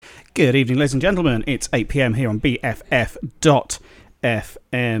Good evening, ladies and gentlemen. It's 8 p.m. here on BFF.FM,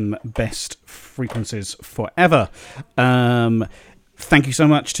 best frequencies forever. Thank you so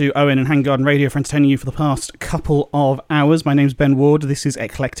much to Owen and Hang Garden Radio for entertaining you for the past couple of hours. My name's Ben Ward. This is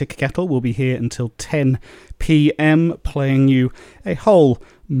Eclectic Kettle. We'll be here until 10 p.m. playing you a whole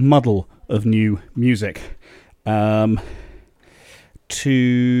muddle of new music. To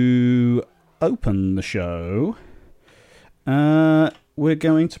open the show, we're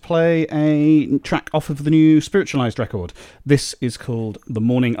going to play a track off of the new Spiritualized record. This is called The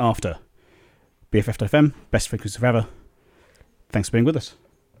Morning After. BFF.FM, best frequencies forever. Thanks for being with us.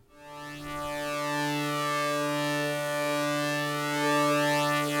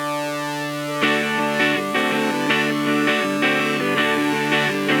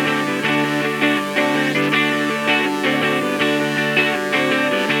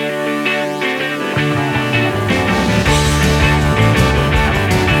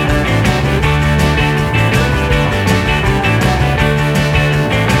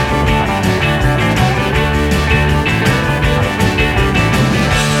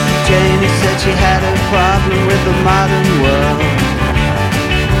 She had a problem with the modern world.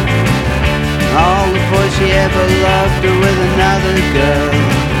 All the boys she ever loved are with another girl.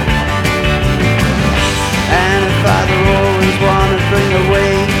 And her father always wanted to bring her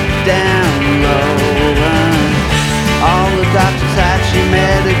way down low. All the doctors that she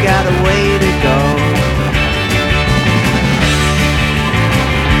met had got a way to go.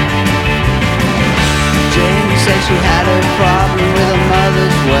 Jamie said she had a problem with her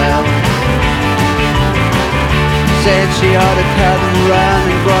mother's wealth. Said she ought to cut and run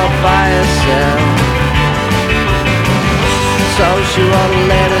and grow up by herself. So she wrote a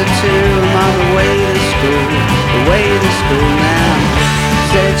letter to him on the way to school now.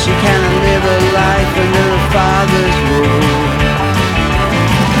 Said she cannot live her life under her father's rule.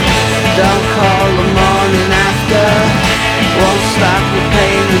 Don't call the morning after, won't stop the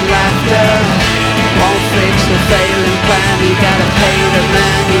pain and laughter, won't fix the failing plan. You gotta pay the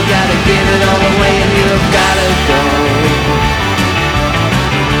man, you gotta give it all away, and you've gotta go.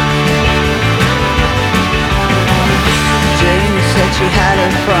 Jamie said she had a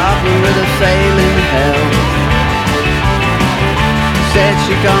problem with her failing health. Said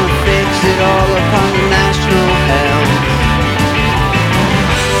she gonna fix it all upon the national health.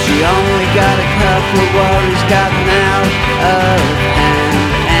 She only got a couple of worries gotten out of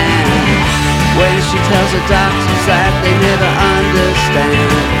hand. When she tells the doctors that they never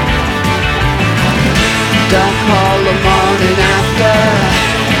understand. Don't call the morning after,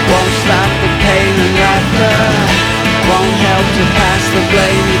 won't stop the pain and laughter, won't help to pass the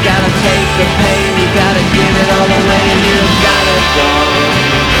blame. You gotta take the pain, you gotta give it all away, and you've gotta go.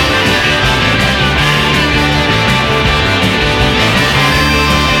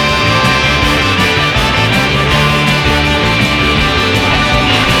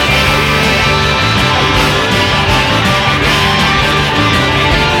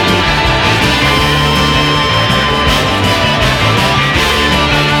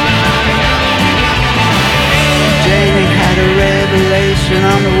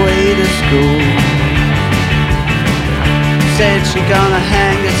 On the way to school, said she gonna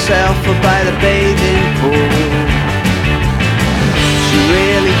hang herself up by the bathing pool. She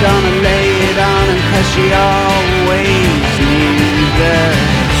really gonna lay it on him, 'cause she always knew that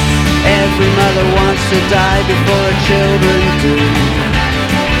every mother wants to die before her children do.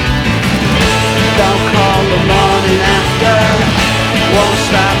 Don't call the morning after, won't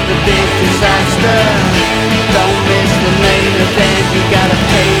stop the big disaster. Don't miss the main event, you gotta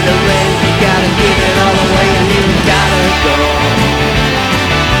pay the rent, you gotta give it all away, and you gotta go.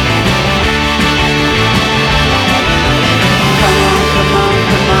 Come on, come on,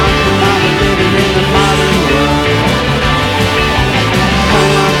 come on, come on, we're living in the modern world.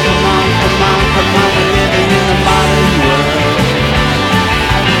 Come on, come on, come on, come on, we're living in the modern world.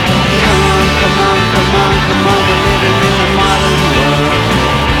 Come on, come on, come on, come on, we're living in the modern world.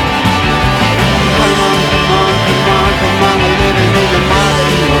 Come on, come on, come on, come on, we're living in the modern world.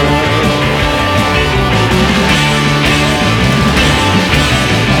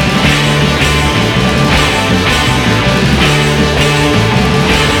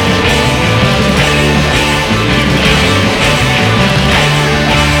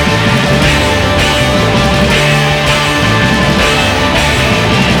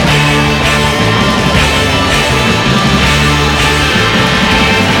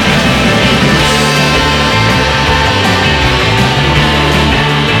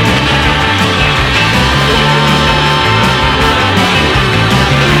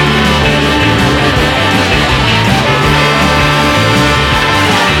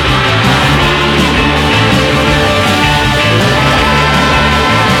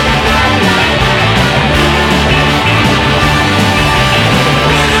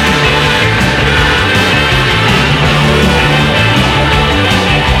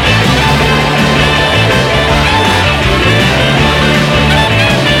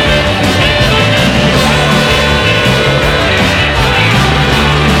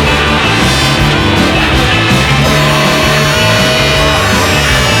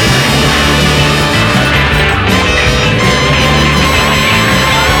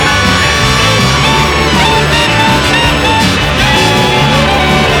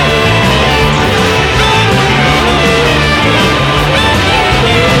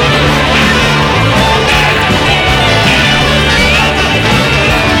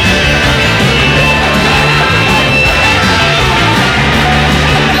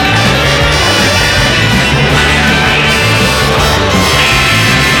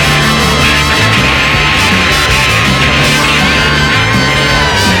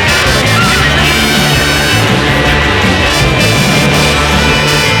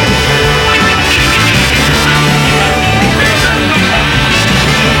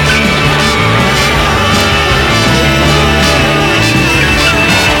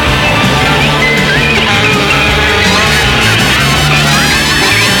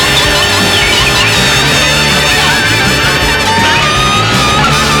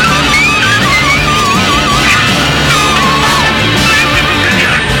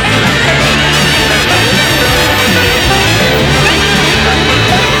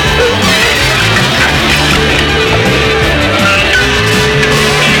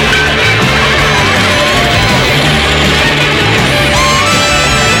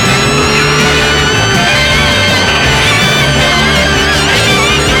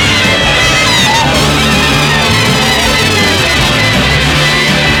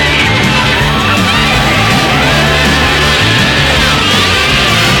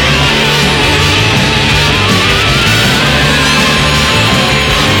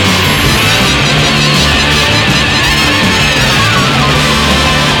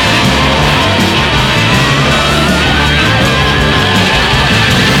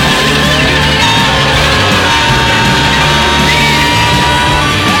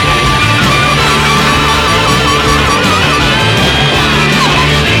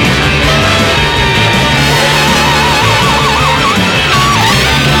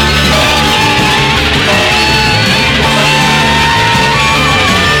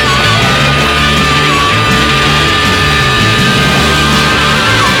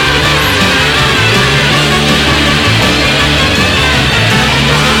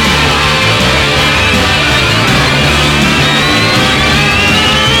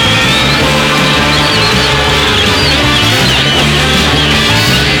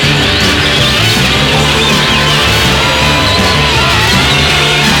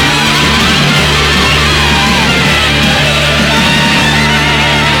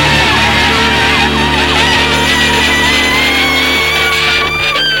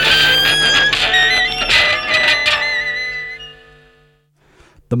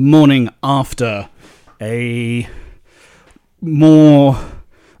 the morning after a more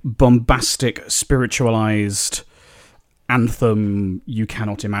bombastic, spiritualized anthem you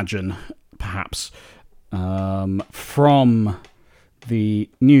cannot imagine, perhaps, from the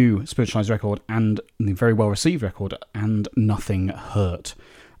new spiritualized record and the very well received record, And Nothing Hurt.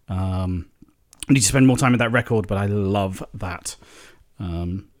 I need to spend more time with that record, but I love that.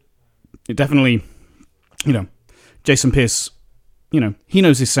 It definitely, Jason Pierce, he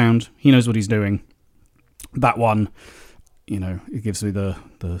knows his sound, he knows what he's doing. That one, it gives me the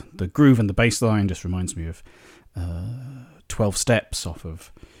groove, and the bass line just reminds me of 12 Steps off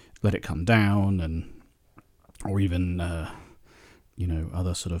of Let It Come Down, or even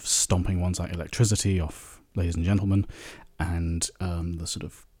other sort of stomping ones like Electricity off Ladies and Gentlemen, and the sort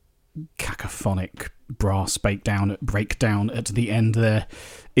of cacophonic brass breakdown at the end there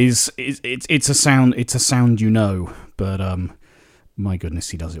it's a sound, but my goodness,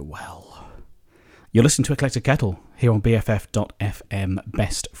 he does it well. You're listening to Eclectic Kettle here on BFF.FM,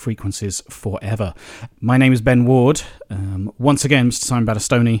 best frequencies forever. My name is Ben Ward. Once again, Mr. Simon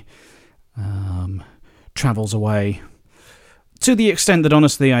Battistoni travels away to the extent that,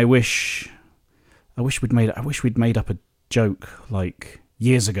 honestly, I wish we'd made up a joke like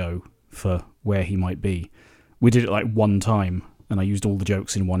years ago for where he might be. We did it like one time, and I used all the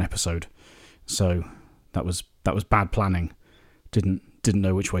jokes in one episode. So that was bad planning. Didn't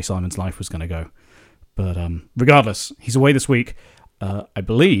know which way Simon's life was going to go. But regardless, he's away this week. I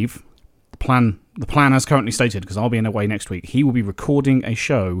believe the plan as currently stated, because I'll be away next week, he will be recording a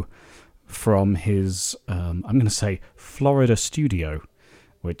show from his, I'm going to say, Florida studio,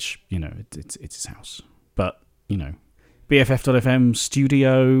 which, it's his house. But, BFF.FM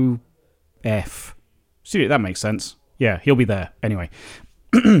Studio F. Studio, that makes sense. Yeah, he'll be there. Anyway.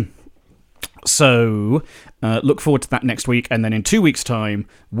 So, look forward to that next week, and then in 2 weeks' time,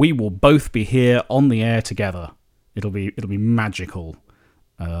 we will both be here on the air together. It'll be magical.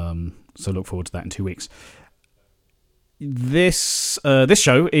 So look forward to that in 2 weeks. This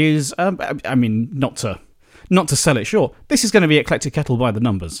show is, not to sell it short. This is going to be Eclectic Kettle by the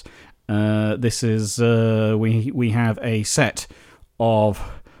numbers. This is we have a set of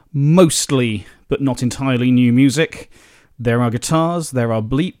mostly but not entirely new music. There are guitars, there are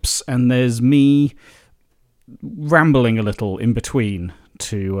bleeps, and there's me rambling a little in between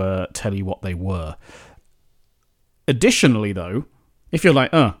to tell you what they were. Additionally, though, if you're like,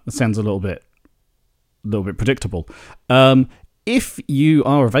 that sounds a little bit predictable, if you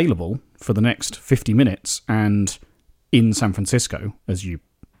are available for the next 50 minutes and in San Francisco, as you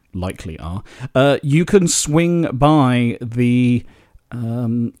likely are, you can swing by the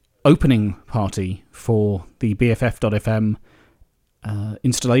opening party for the BFF.FM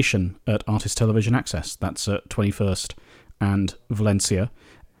installation at Artist Television Access. That's at 21st and Valencia.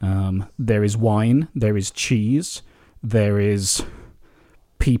 There is wine, there is cheese, there is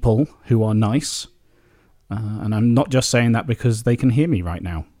people who are nice, and I'm not just saying that because they can hear me right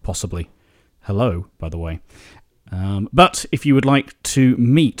now, possibly. Hello, by the way. But if you would like to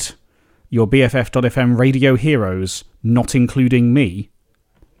meet your BFF.FM radio heroes, not including me,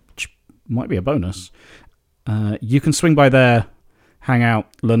 might be a bonus, you can swing by there, hang out,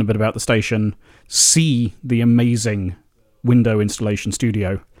 learn a bit about the station, see the amazing window installation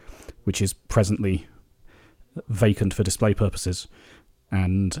studio, which is presently vacant for display purposes,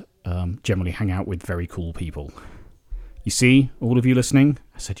 and generally hang out with very cool people. You see, all of you listening,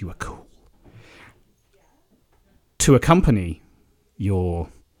 I said you were cool. To accompany your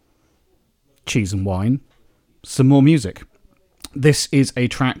cheese and wine, some more music. This is a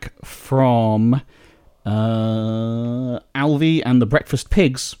track from Alvy and the Breakfast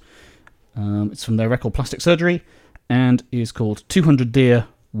Pigs. It's from their record Plastic Surgery and is called 200 Deer,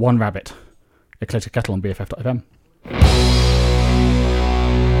 1 Rabbit. Eclectic Kettle on BFF.FM.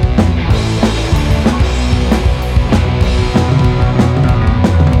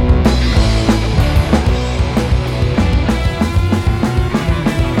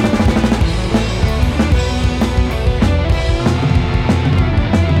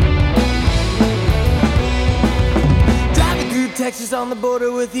 Texas on the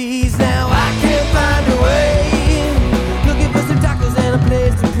border with ease. Now I can't find a way. Looking for some tacos and a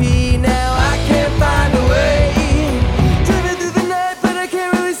place to pee. Now I can't find a way. Driving through the night, but I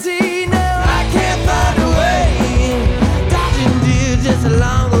can't really see. Now I can't find a way. Dodging deer just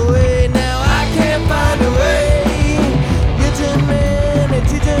along the way. Now I can't find a way. You're Tin Man,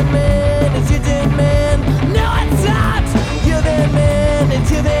 it's your Tin Man, it's your Tin Man. No, it's not. You're Van Man,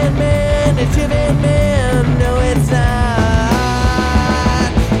 it's your Van Man, it's your Van Man. No, it's not.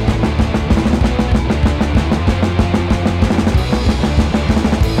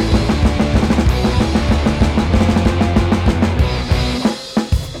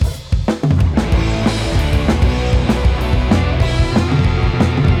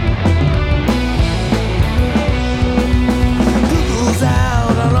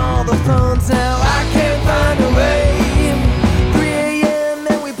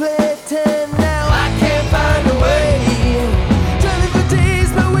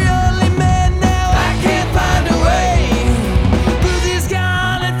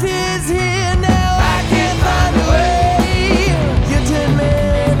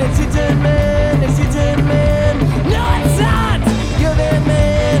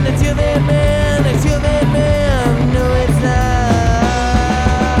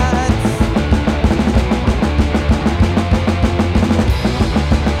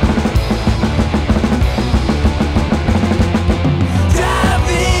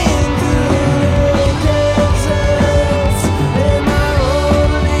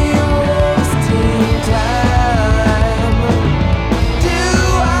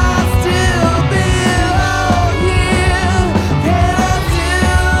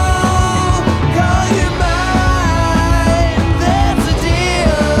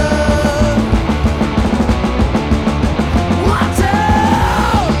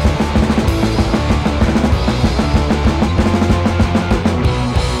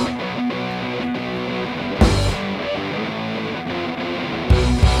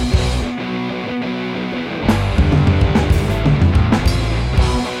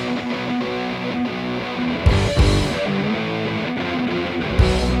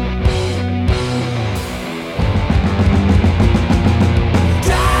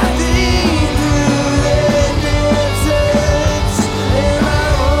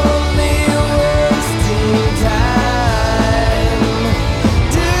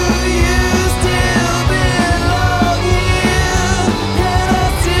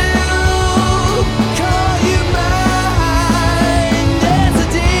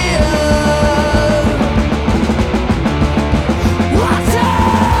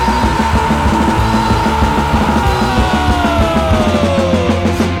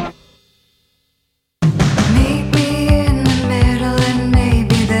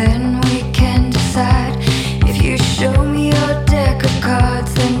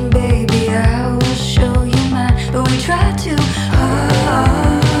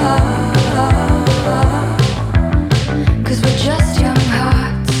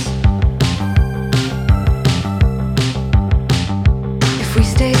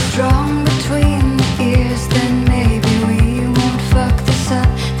 strong between the ears, then maybe we won't fuck this up.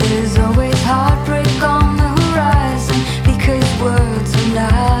 There's always heartbreak on the horizon, because words are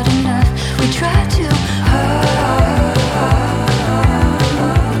not enough. We try to hurt,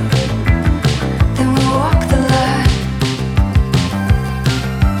 then we walk the line.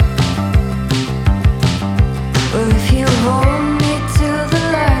 Well, if you hold me till the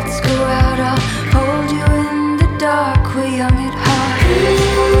lights go out, I'll hold you in the dark. We're young at heart.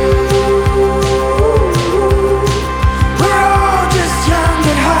 We're all just young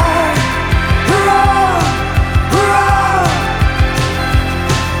at heart. We're all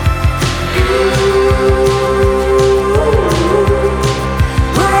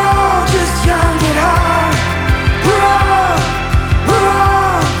We're all just young at heart. We're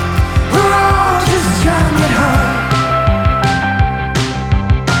all just young at heart.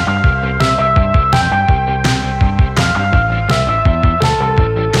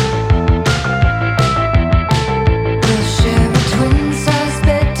 We'll share a twin-size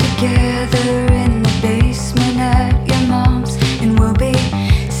bed together in the basement at your mom's, and we'll be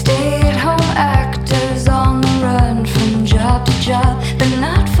stay-at-home actors on the run from job to job, but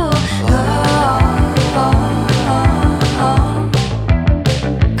not for long,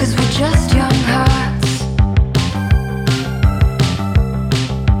 'cause we're just young hearts.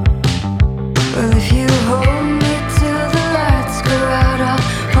 Well, if you hold me till the lights go out, I'll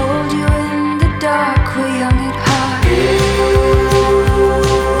hold you in the dark. We're young at heart.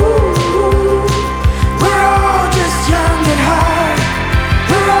 We're all just young at heart.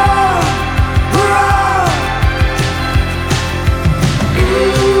 We're all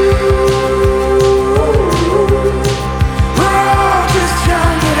We're all just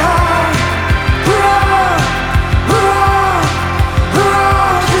young at heart. We're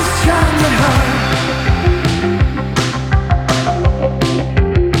all just young at heart.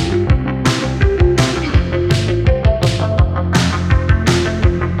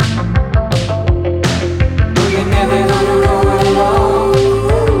 No, you're never gonna go it alone.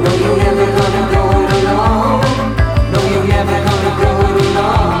 No, you're never gonna go it alone. No, you're never gonna go it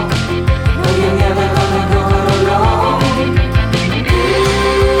alone. No, you're never gonna go it alone.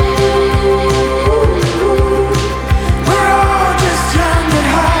 We're all just young at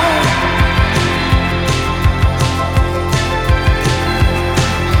heart.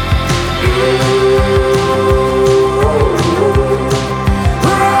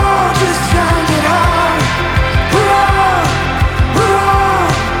 We're all just young at heart. We're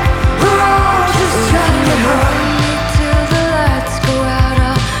all just young at heart. Till the lights go out,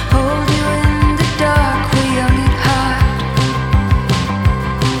 I'll hold you in the dark. We're young at heart.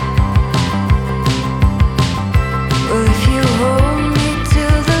 Well, if you hold me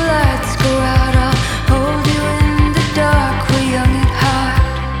till the lights go out, I'll hold you in the dark. We're young at heart.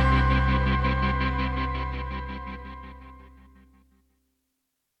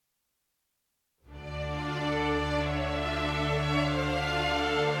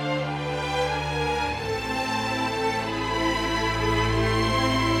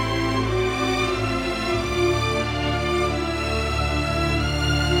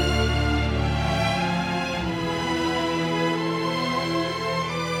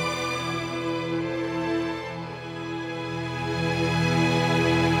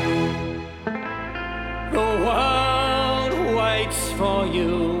 The world waits for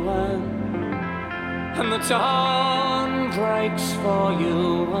you and the dawn breaks for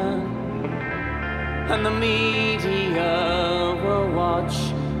you and the media will watch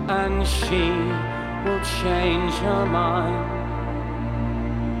and she will change her mind.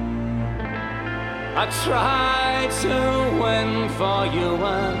 I tried to win for you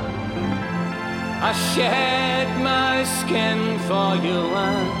I shed my skin for you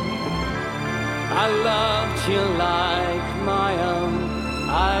I loved you like my own.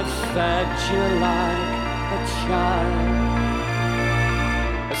 I fed you like a child.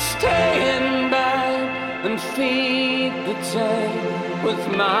 Stay in bed and feed the day with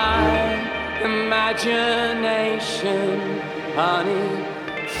my imagination, honey,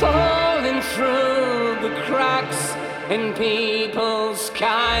 falling through the cracks in people's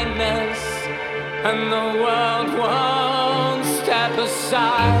kindness, and the world won't step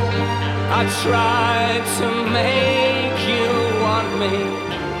aside. I tried to make you want me.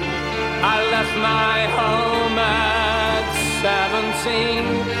 I left my home at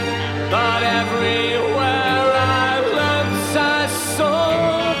 17, but everywhere I looked I saw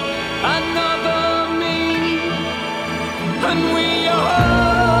another me, and we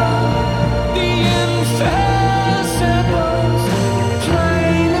are the invisibles,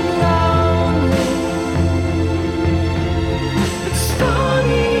 plain and lonely. It's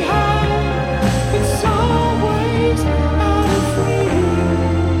funny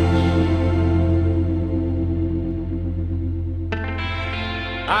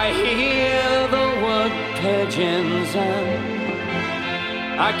prison.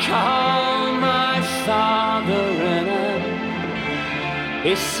 I call my father in it.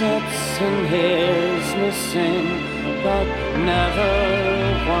 He sits and hears me sing, but never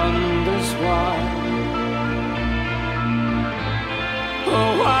wonders why.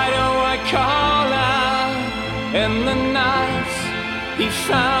 Oh, why do I call out in the night? He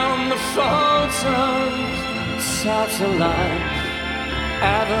found the photos, satellites.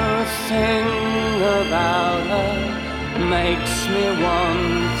 Everything about her makes me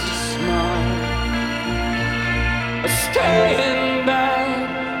want to smile. I stay in bed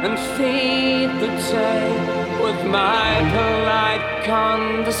and feed the day with my polite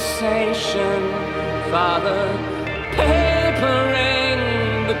conversation. Father, papering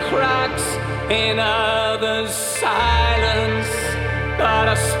the cracks in others' silence, but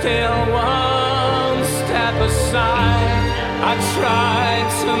I still won't step aside. I tried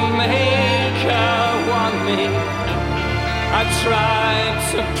to make her want me. I tried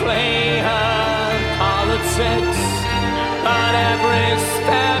to play her politics, but every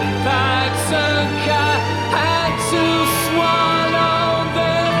step I took I had to swallow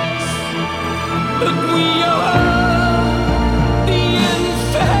this. But we are the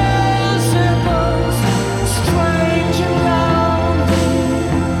invisibles, strange and lonely.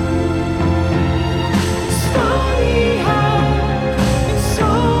 It's funny how it's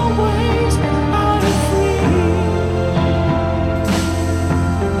always out of reach.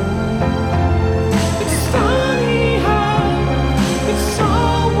 It's funny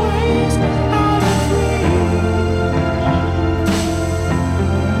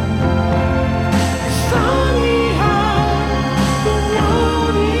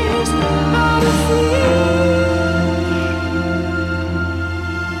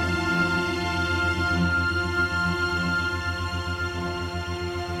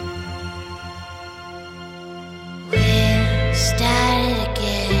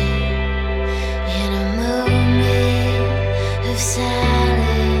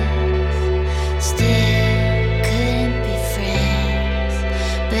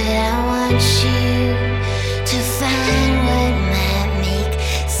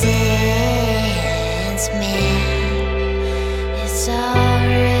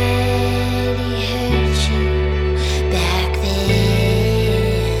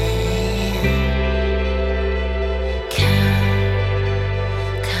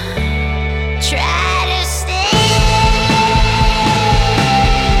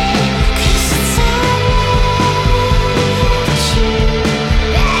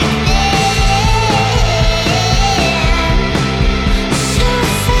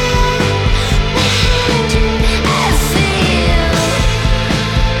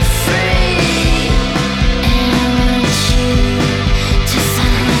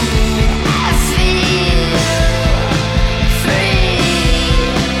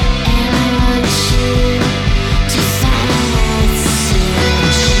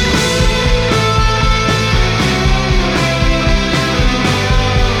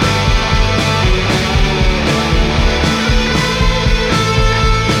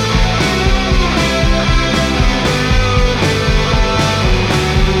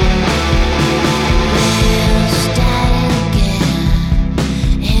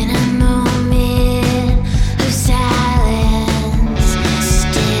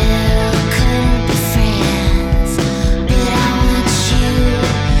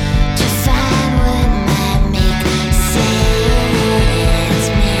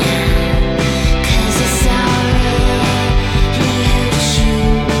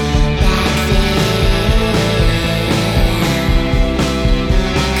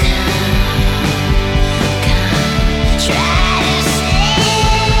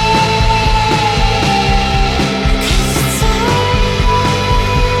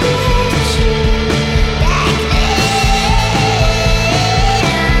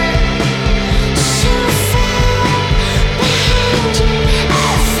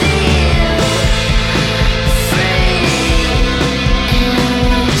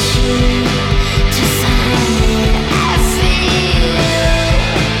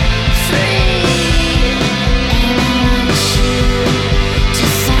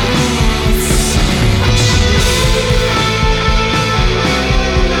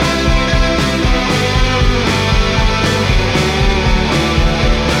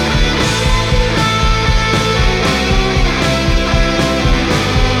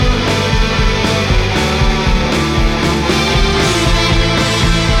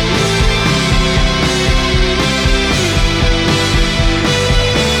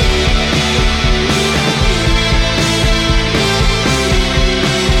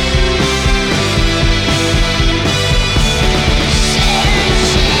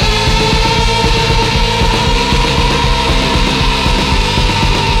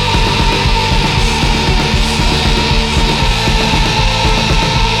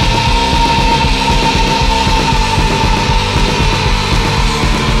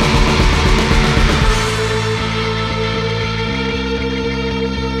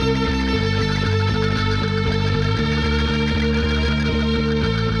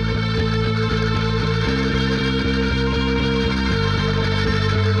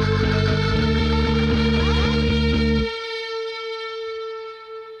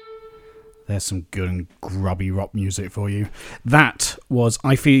there's some good and grubby rock music for you. That was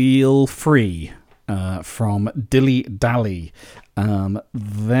I Feel Free from Dilly Dally.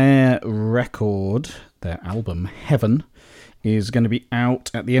 Their record, their album, Heaven, is going to be out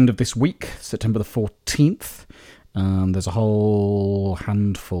at the end of this week, September the 14th. There's a whole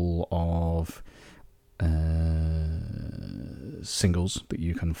handful of singles that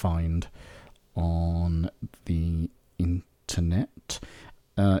you can find on the internet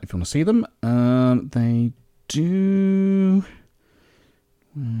if you want to see them. They do...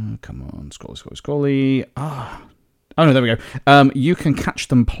 come on, scrolly. Oh no, there we go. You can catch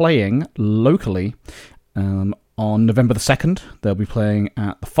them playing locally on November the 2nd. They'll be playing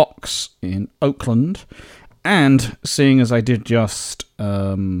at the Fox in Oakland. And seeing as I did just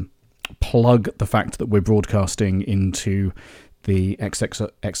plug the fact that we're broadcasting into the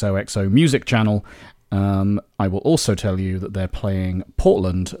XOXO music channel, I will also tell you that they're playing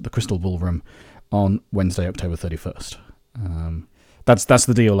Portland at the Crystal Ballroom on Wednesday, October 31st. That's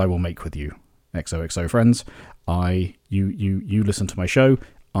the deal I will make with you, XOXO friends. You listen to my show.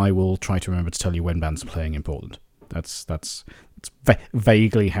 I will try to remember to tell you when bands are playing in Portland. That's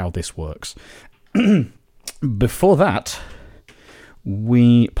vaguely how this works. Before that,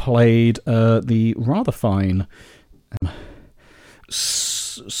 we played the rather fine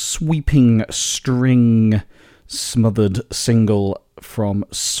sweeping string smothered single from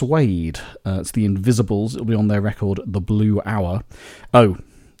Suede. It's the Invisibles. It'll be on their record The Blue Hour. Oh,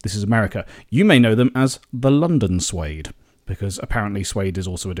 this is America. You may know them as the London Suede, because apparently Suede is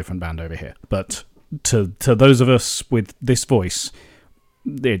also a different band over here. But to those of us with this voice,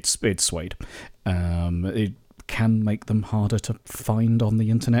 it's Suede. It can make them harder to find on the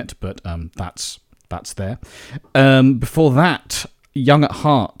internet, but that's there. Before that, Young at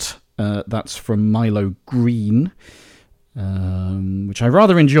Heart. That's from Milo Green, which I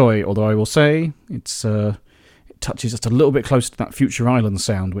rather enjoy, although I will say it touches just a little bit close to that Future Island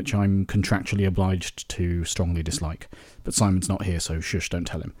sound, which I'm contractually obliged to strongly dislike. But Simon's not here, so shush, don't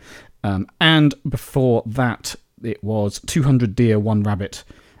tell him. And before that, it was 200 Deer, 1 Rabbit.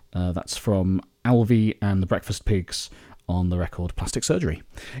 That's from Alvy and the Breakfast Pigs on the record Plastic Surgery.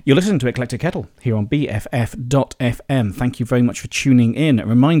 You're listening to Eclectic Kettle here on BFF.FM. Thank you very much for tuning in. A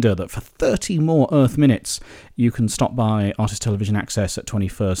reminder that for 30 more Earth minutes, you can stop by Artist Television Access at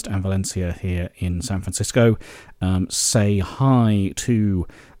 21st and Valencia here in San Francisco. Say hi to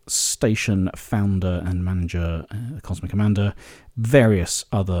station founder and manager, Cosmic Amanda, various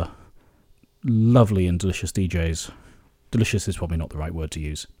other lovely and delicious DJs. Delicious is probably not the right word to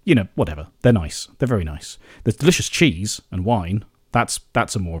use. You know, whatever. They're nice. They're very nice. There's delicious cheese and wine. That's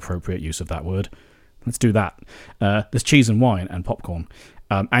a more appropriate use of that word. Let's do that. There's cheese and wine and popcorn.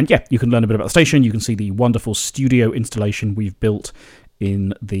 And yeah, you can learn a bit about the station. You can see the wonderful studio installation we've built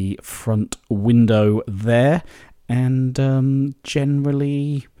in the front window there. And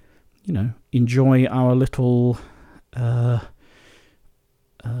generally, you know, enjoy our little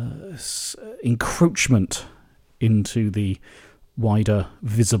encroachment into the wider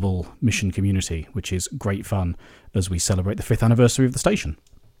visible Mission community, which is great fun as we celebrate the 5th anniversary of the station,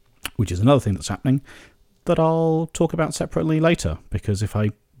 which is another thing that's happening that I'll talk about separately later, because if I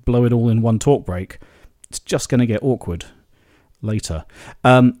blow it all in one talk break, it's just going to get awkward later.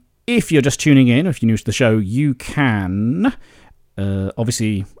 If you're just tuning in, or if you're new to the show, you can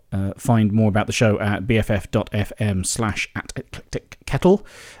obviously find more about the show at bff.fm/@eclectickettle.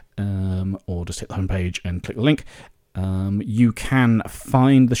 Or just hit the homepage and click the link. You can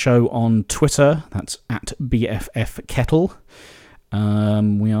find the show on Twitter. That's at BFFKettle.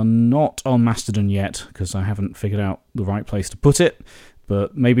 We are not on Mastodon yet because I haven't figured out the right place to put it,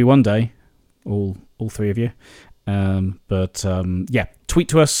 but maybe one day, all three of you. Yeah, tweet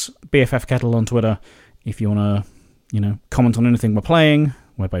to us, BFFKettle on Twitter, if you want to, comment on anything we're playing.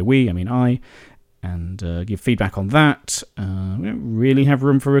 Whereby we, I mean I. And give feedback on that. We don't really have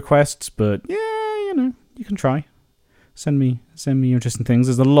room for requests, but yeah, you can try. Send me interesting things.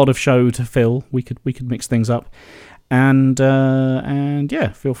 There's a lot of show to fill. We could mix things up, and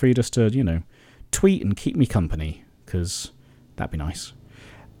yeah, feel free just to tweet and keep me company, because that'd be nice.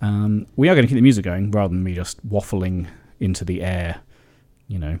 We are going to keep the music going rather than me just waffling into the air,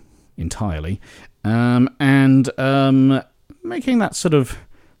 entirely, and making that sort of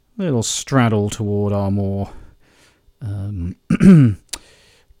little straddle toward our more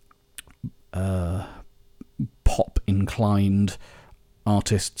pop-inclined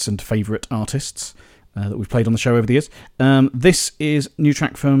artists and favourite artists that we've played on the show over the years. This is a new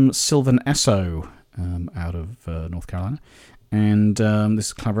track from Sylvan Esso out of North Carolina. And this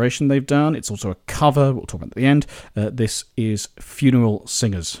is a collaboration they've done. It's also a cover. We'll talk about it at the end. This is Funeral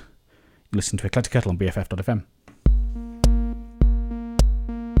Singers. listen to Eclectic Kettle on BFF.fm.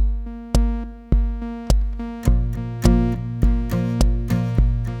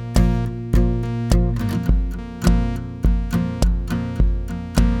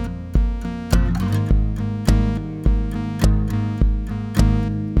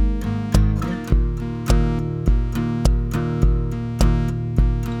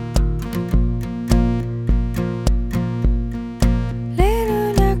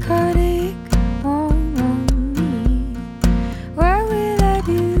 Little narcotic on me. What will I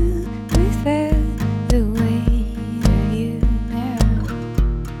do without the weight of you now?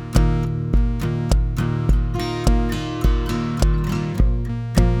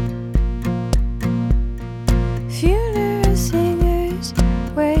 Funeral singers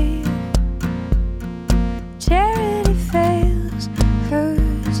wail, charity fails,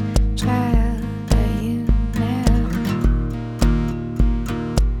 whose child are you now?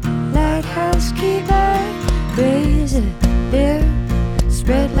 Lighthouse keeper, raise a bill,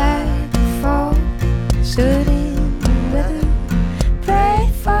 spread like a fall, stood in the weather, pray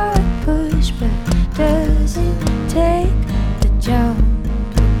for a push, but doesn't take the jump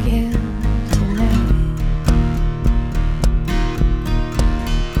again tonight.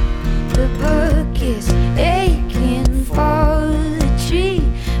 The book is aching for the tree.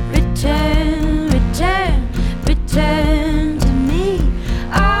 Return, return, return to me.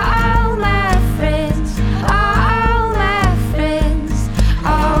 All my friends, all my friends,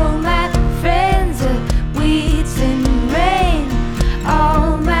 all my friends are weeds and rain.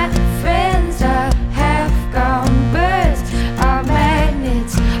 All my friends are half-gone birds, are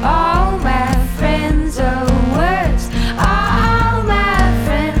magnets. All my friends are words. All my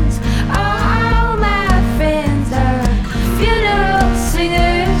friends are funeral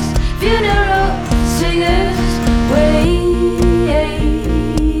singers, funeral singers.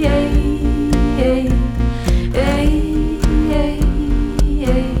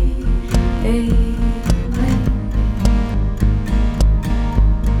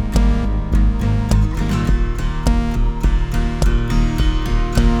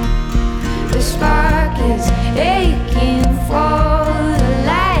 The spark is aching for the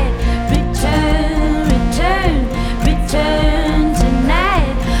light. Return, return, return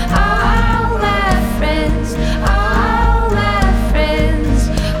tonight. All my friends, all my friends,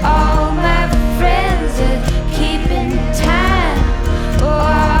 all my friends are keeping time. Oh,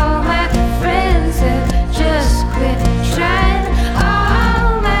 all my friends have just quit trying.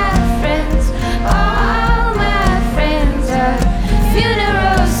 All my friends are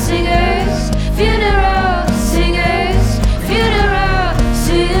funeral singers, funeral singers, funeral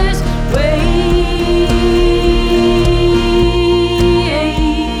singers.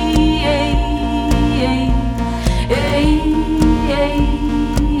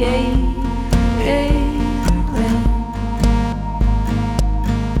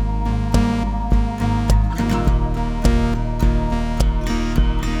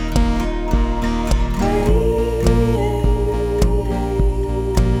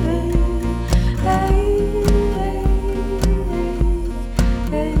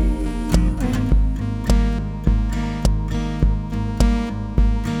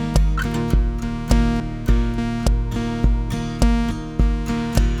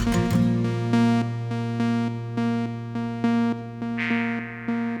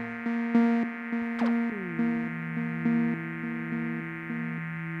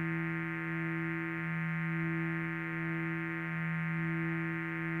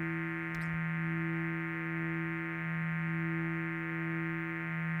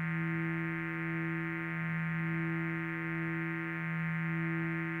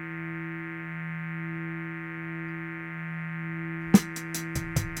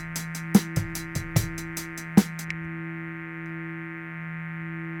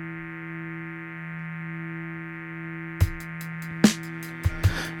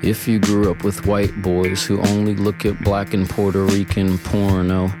 If you grew up with white boys who only look at black and Puerto Rican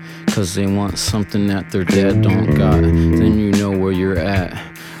porno 'cause they want something that their dad don't got, then you know where you're at.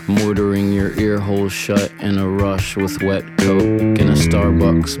 Mortaring your ear holes shut in a rush with wet coke in a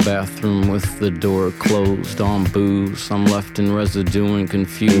Starbucks bathroom with the door closed on booze. I'm left in residue and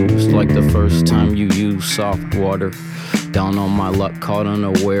confused like the first time you used soft water. Down on my luck, caught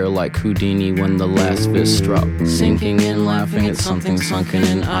unaware like Houdini when the last fist struck. Sinking in, laughing at something sunken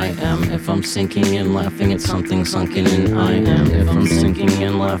in I am. If I'm sinking in, laughing at something sunken in I am. If I'm sinking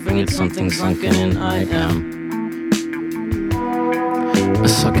in, laughing at something sunken in I am. A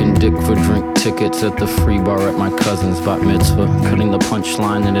Sucking dick for drink tickets at the free bar at my cousin's bat mitzvah. Cutting the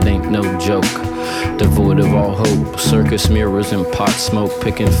punchline and it ain't no joke. Devoid of all hope, circus mirrors and pot smoke.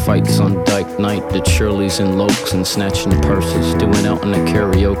 Picking fights on dyke night at Shirley's and Lokes and snatching purses. Doing out in the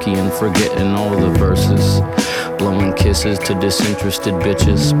karaoke and forgetting all the verses. Blowing kisses to disinterested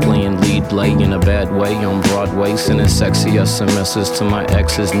bitches. Playing lead lay in a bad way on Broadway. Sending sexy SMSs to my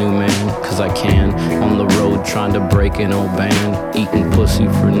ex's new man. Cause I can, on the road trying to break an old band. Eating pussy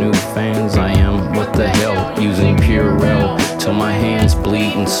for new fans. I am, what the hell, using Purell till my hands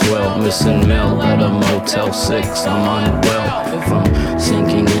bleed and swell. Missing Mel at a Motel 6, I'm unwell. If I'm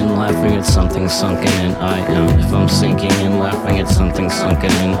sinking in, laughing at something sunken in, I am. If I'm sinking in, laughing at something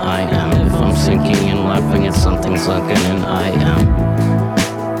sunken in, I am. If I'm sinking in, laughing at something sunken in, I am.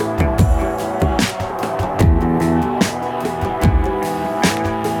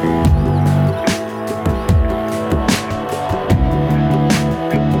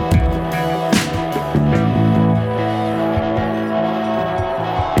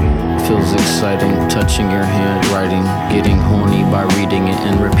 Touching your handwriting, getting horny by reading it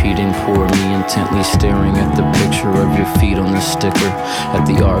and repeating poor me, intently staring at the picture of your feet on the sticker. At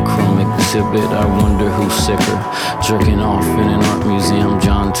the art chrome exhibit, I wonder who's sicker. Jerking off in an art museum,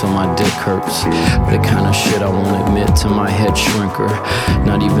 John, till my dick hurts. The kind of shit I won't admit to my head shrinker.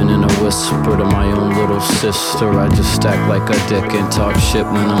 Not even in a whisper to my own little sister. I just stack like a dick and talk shit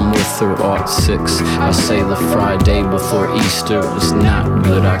when I'm with her. Art 6, I say the Friday before Easter was not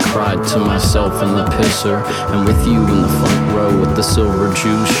good. I cried to myself in the pisser, and with you in the front row at the Silver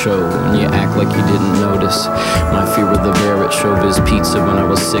Jews show, and you act like you didn't notice. My fear of the bear at Showbiz Pizza when I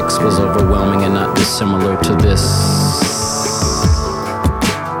was 6 was overwhelming and not dissimilar to this.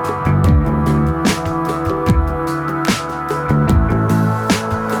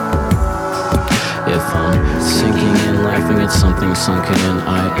 If I'm sinking in, laughing at something sunken in,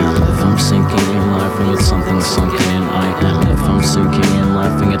 I am. If I'm sinking in, laughing at something sunken in, I am. If I'm sinking in,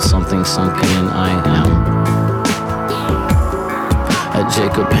 laughing at something sunken in, I am. At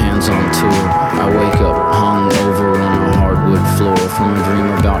Jacob Hands on Tour, I wake up hung over on a hardwood floor from a dream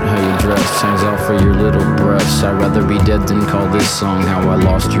about how you dress. Hangs out for your little breasts. I'd rather be dead than call this song how I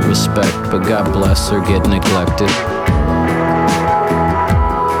lost your respect. But God bless her, get neglected.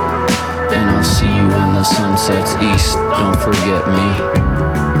 And I'll see you when the sun sets east. Don't forget me.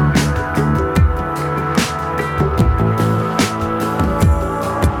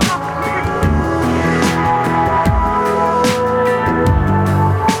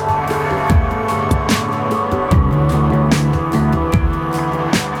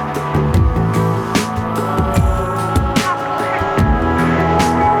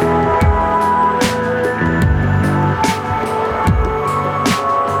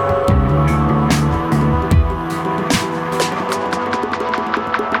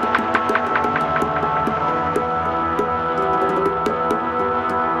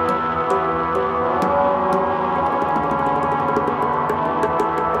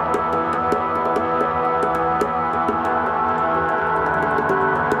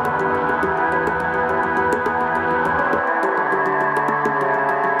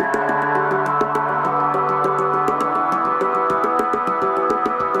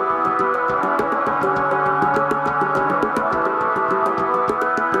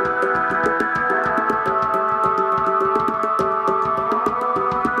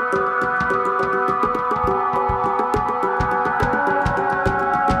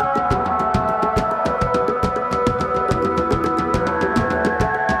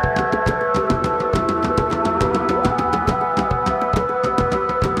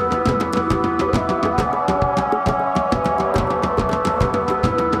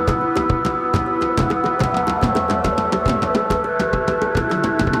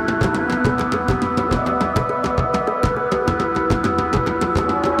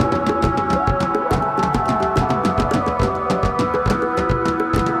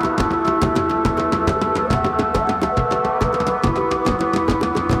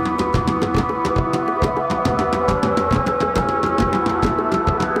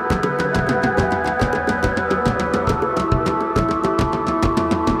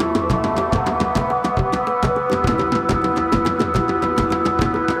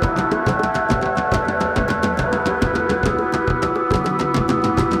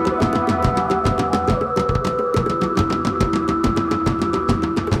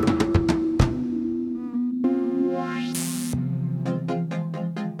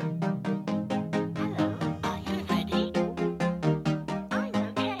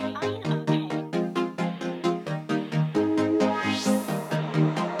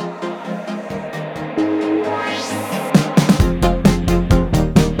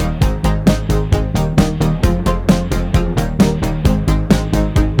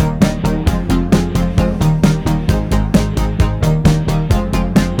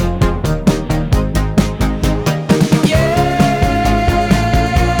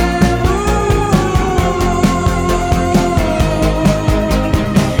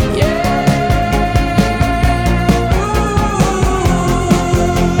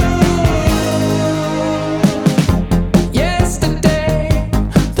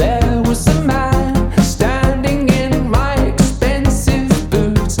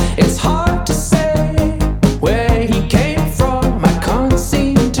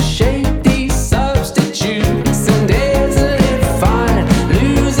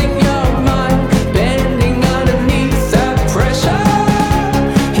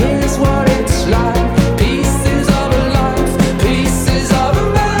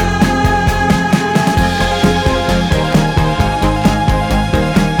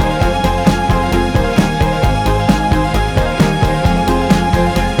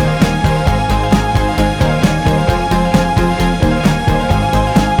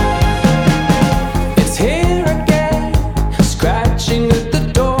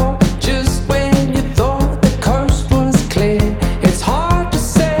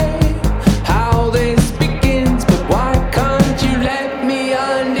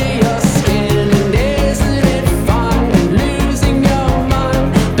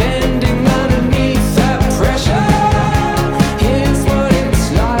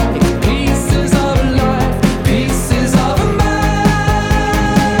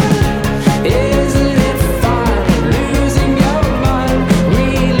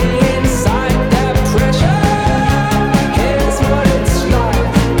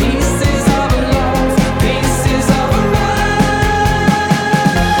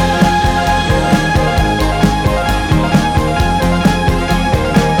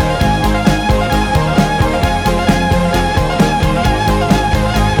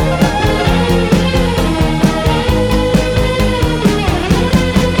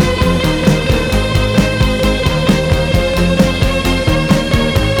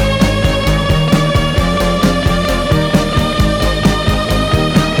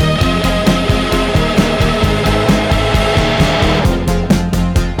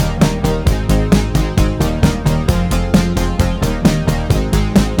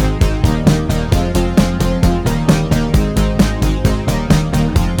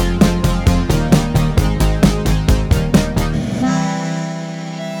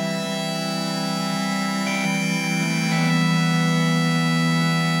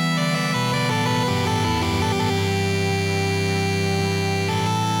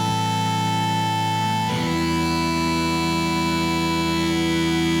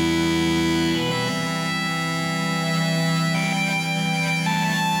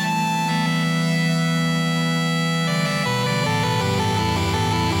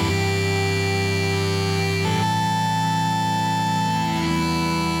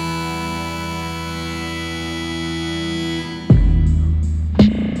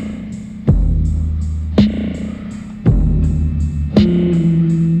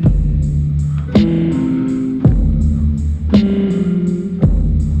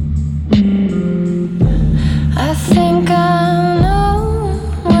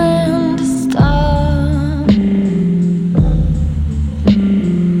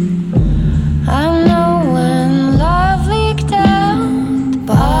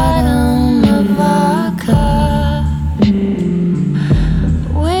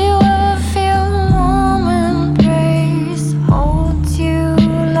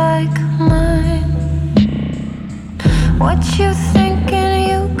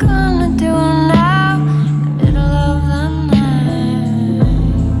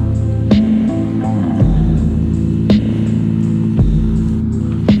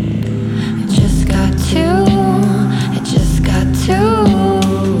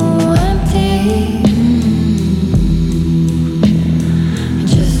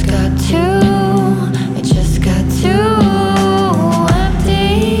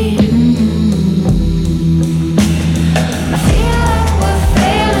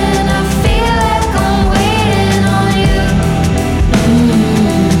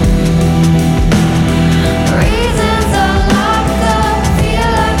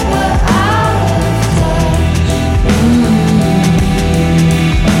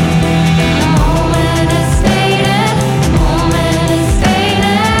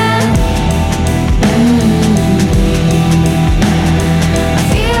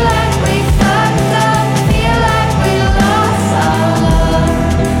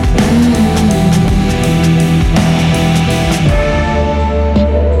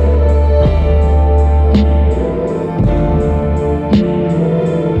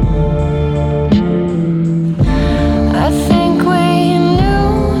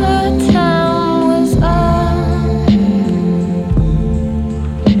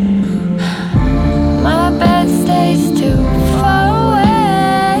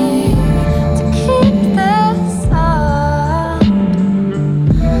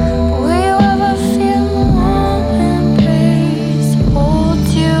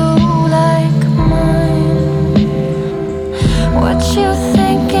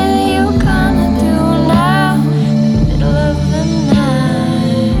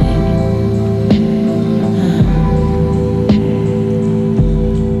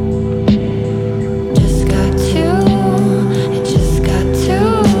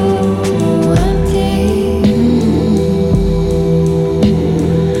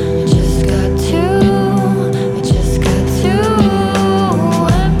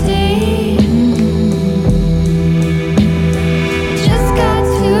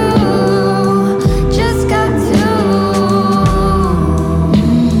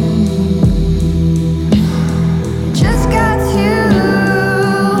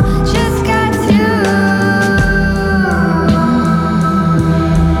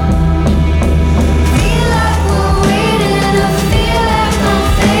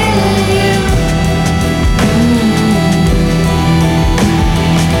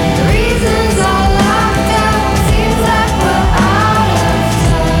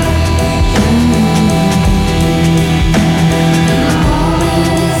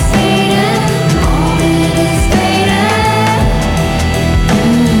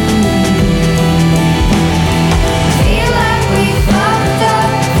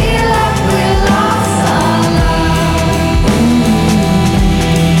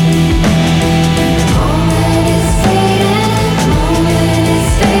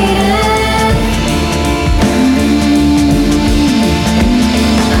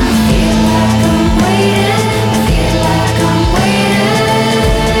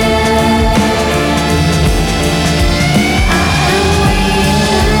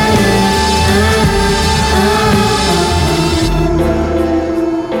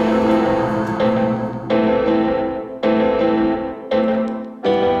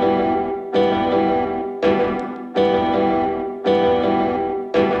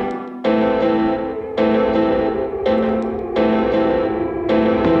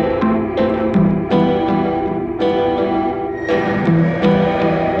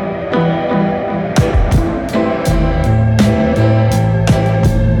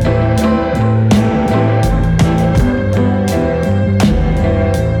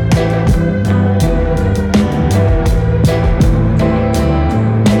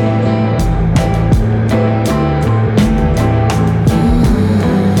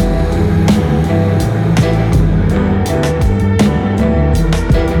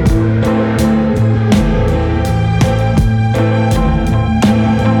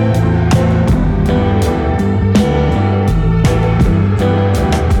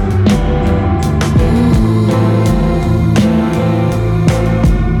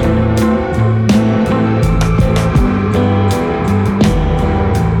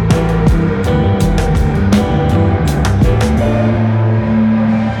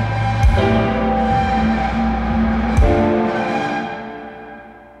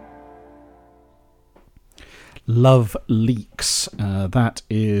 Love Leaks. That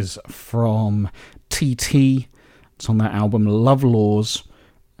is from TT. It's on their album Love Laws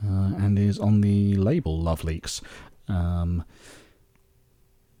and is on the label Love Leaks.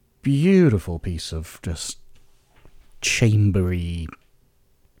 Beautiful piece of just chambery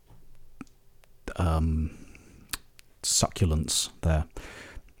succulence there.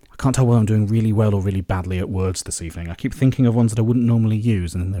 I can't tell whether I'm doing really well or really badly at words this evening. I keep thinking of ones that I wouldn't normally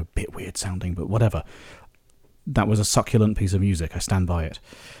use, and then they're a bit weird sounding, but whatever. That was a succulent piece of music. I stand by it.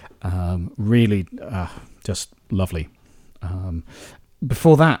 Really, just lovely.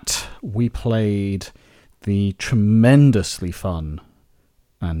 Before that, we played the tremendously fun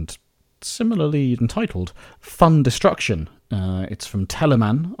and similarly entitled Fun Destruction. It's from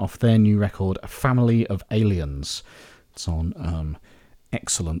Telemann off their new record, Family of Aliens. It's on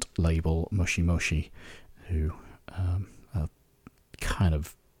excellent label Moshi Moshi, who are kind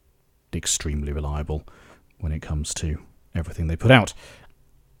of extremely reliable when it comes to everything they put out.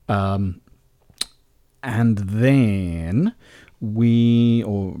 And then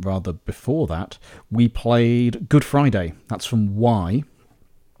or rather before that, we played Good Friday. That's from Y.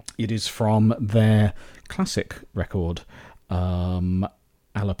 It is from their classic record,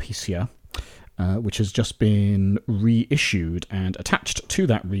 Alopecia, which has just been reissued, and attached to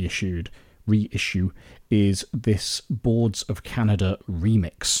that reissue is this Boards of Canada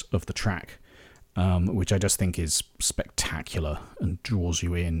remix of the track, which I just think is spectacular and draws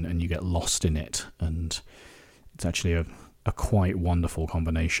you in and you get lost in it, and it's actually a quite wonderful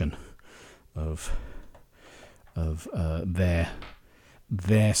combination of their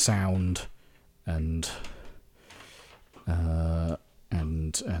sound and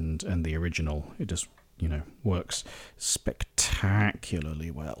the original. It just works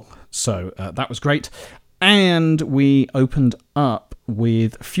spectacularly well. So that was great. And we opened up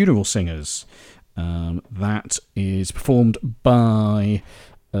with Funeral Singers. That is performed by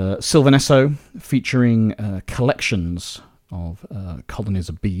Sylvanesso, featuring collections of colonies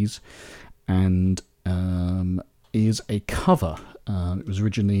of bees, and is a cover. It was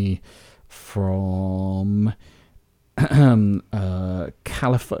originally from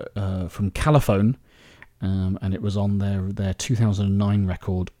Caliphone, and it was on their 2009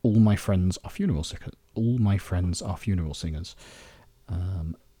 record, All My Friends Are Funeral Singers. All My Friends Are Funeral Singers.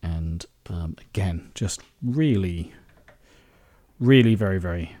 Again, just really, really very,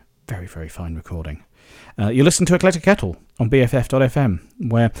 very, very, very fine recording. You listen to Eclectic Kettle on BFF.fm,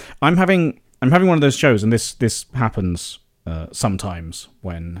 where I'm having one of those shows, and this happens sometimes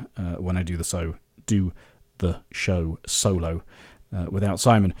when I do the show solo without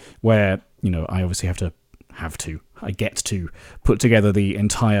Simon, where I obviously I get to put together the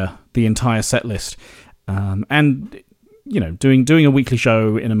entire set list, and doing a weekly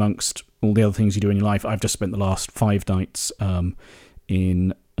show in amongst all the other things you do in your life. I've just spent the last 5 nights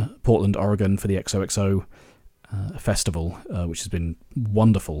in Portland, Oregon for the XOXO festival, which has been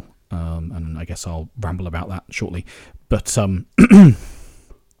wonderful, and I guess I'll ramble about that shortly. But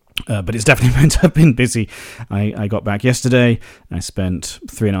but it's definitely meant to have been busy. I got back yesterday. I spent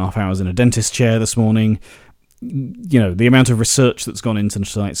 3.5 hours in a dentist chair this morning. The amount of research that's gone into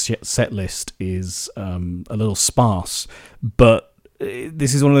tonight's set list is a little sparse, but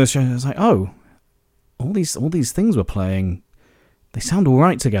this is one of those shows. I was like, oh, all these things we're playing, they sound all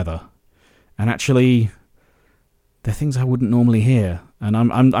right together, and actually, they're things I wouldn't normally hear. And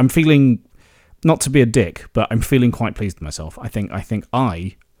I'm feeling, not to be a dick, but I'm feeling quite pleased with myself. I think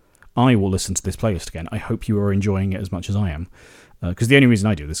I will listen to this playlist again. I hope you are enjoying it as much as I am, because the only reason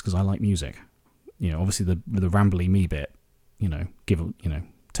I do this is because I like music. Obviously the rambly me bit,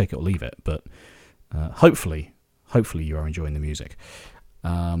 take it or leave it. But hopefully you are enjoying the music.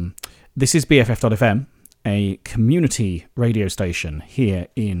 This is BFF.fm, a community radio station here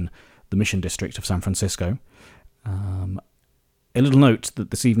in the Mission District of San Francisco. A little note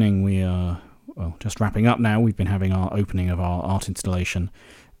that this evening we are just wrapping up now. We've been having our opening of our art installation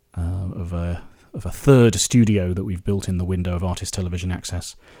of a third studio that we've built in the window of Artist Television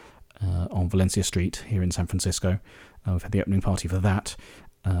Access on Valencia Street here in San Francisco. We've had the opening party for that.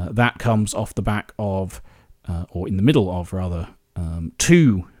 That comes off the back of, or in the middle of rather,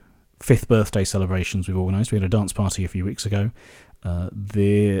 2 5th birthday celebrations we've organised. We had a dance party a few weeks ago.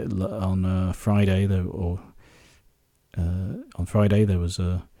 On Friday there was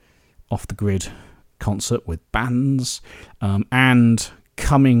a off the grid concert with bands, and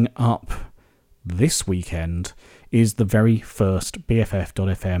coming up this weekend is the very first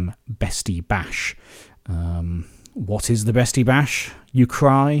BFF.fm Bestie Bash. What is the Bestie Bash? You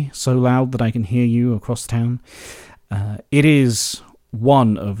cry so loud that I can hear you across town. It is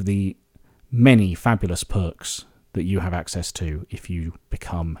one of the many fabulous perks that you have access to if you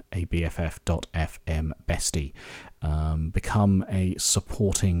become a BFF.fm bestie. Become a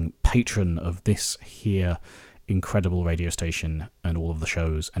supporting patron of this here incredible radio station and all of the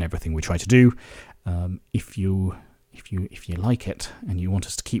shows and everything we try to do. If you like it and you want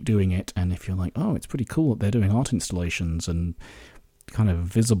us to keep doing it, and if you're like, oh, it's pretty cool that they're doing art installations and kind of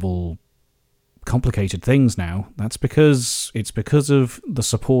visible, complicated things now, it's because of the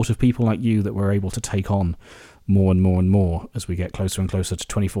support of people like you that we're able to take on more and more and more as we get closer and closer to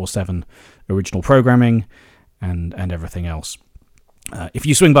 24/7 original programming and everything else. If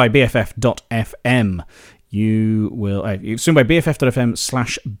you swing by BFF.fm, you swing by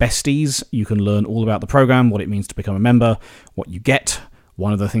BFF.fm/besties. You can learn all about the program, what it means to become a member, what you get.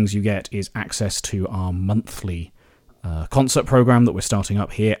 One of the things you get is access to our monthly concert program that we're starting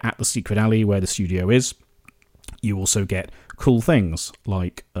up here at the Secret Alley where the studio is. You also get cool things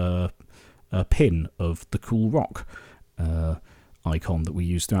like a pin of the Cool Rock icon that we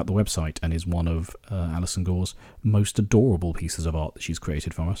use throughout the website and is one of Alison Gore's most adorable pieces of art that she's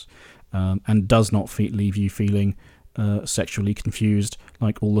created for us, and does not leave you feeling sexually confused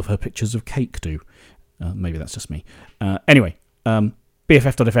like all of her pictures of cake do. Maybe that's just me. Anyway,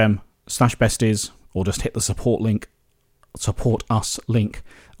 BFF.fm/besties, or just hit the support us link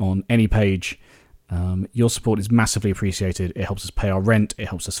on any page. Your support is massively appreciated. It helps us pay our rent, it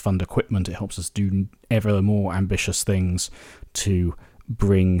helps us fund equipment, it helps us do ever more ambitious things to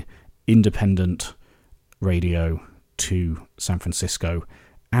bring independent radio to San Francisco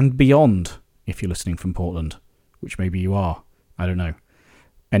and beyond, if you're listening from Portland, which maybe you are. I don't know.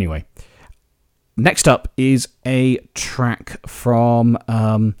 Anyway, next up is a track from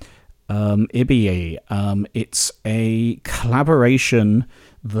Ibi. It's a collaboration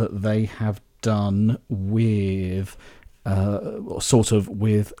that they have done with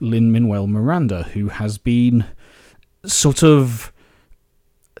with Lin-Manuel Miranda, who has been sort of...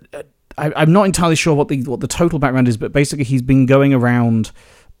 I'm not entirely sure what the total background is, but basically he's been going around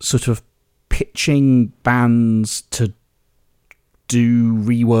sort of pitching bands to do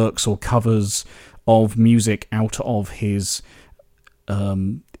reworks or covers of music out of his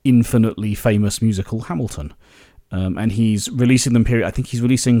infinitely famous musical Hamilton. And he's releasing them I think he's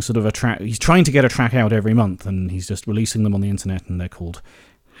releasing sort of a track. He's trying to get a track out every month, and he's just releasing them on the internet, and they're called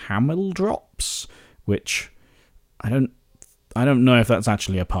Hamil Drops, which I don't know if that's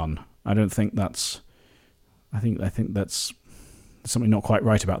actually a pun. I don't think that's... I think that's something not quite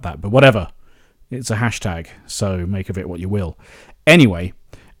right about that, but whatever. It's a hashtag, so make of it what you will. Anyway,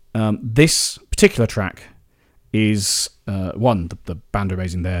 this particular track is the band are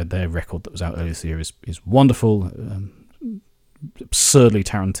raising their record that was out earlier this year is wonderful, absurdly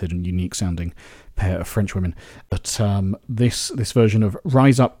talented and unique sounding pair of French women. But this version of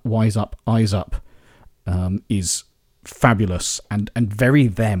Rise Up, Wise Up, Eyes Up is fabulous and very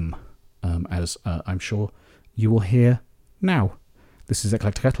them, as I'm sure you will hear now. This is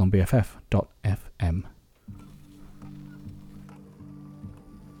Eclectic Kettle on BFF.fm.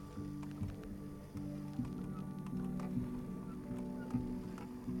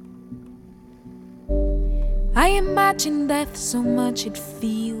 I imagine death so much it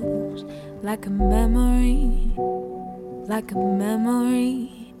feels like a memory, like a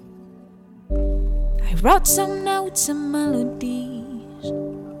memory. I wrote some notes and melodies.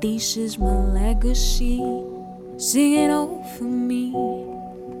 This is my legacy. Sing it over me.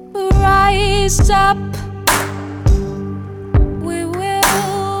 Rise up. We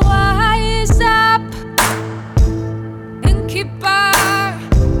will rise up and keep our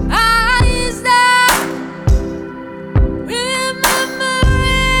eyes up. Remembering.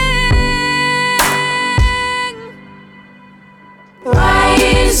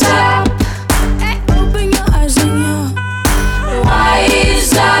 Rise up. Open your eyes and you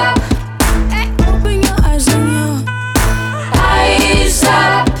rise up. Open your eyes and you rise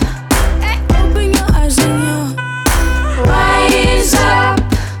up. Open your eyes and you rise up.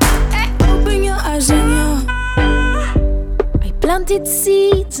 Open your eyes and you. I planted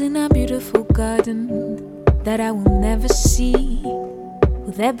seeds in a beautiful garden that I will never see.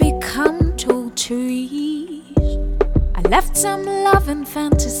 Will they become tall trees? I left some love and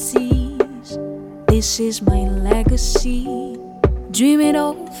fantasies. This is my legacy. Dream it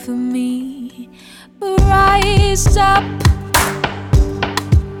over me. Rise up.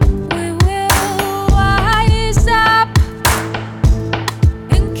 We will rise up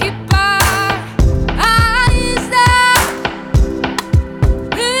and keep our eyes up.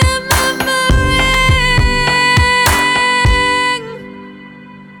 Remembering.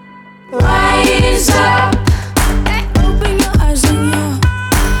 Rise up. Open your eyes and you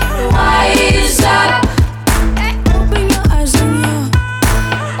rise up. Open your eyes and you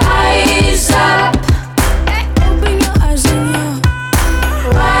rise up. Open your eyes and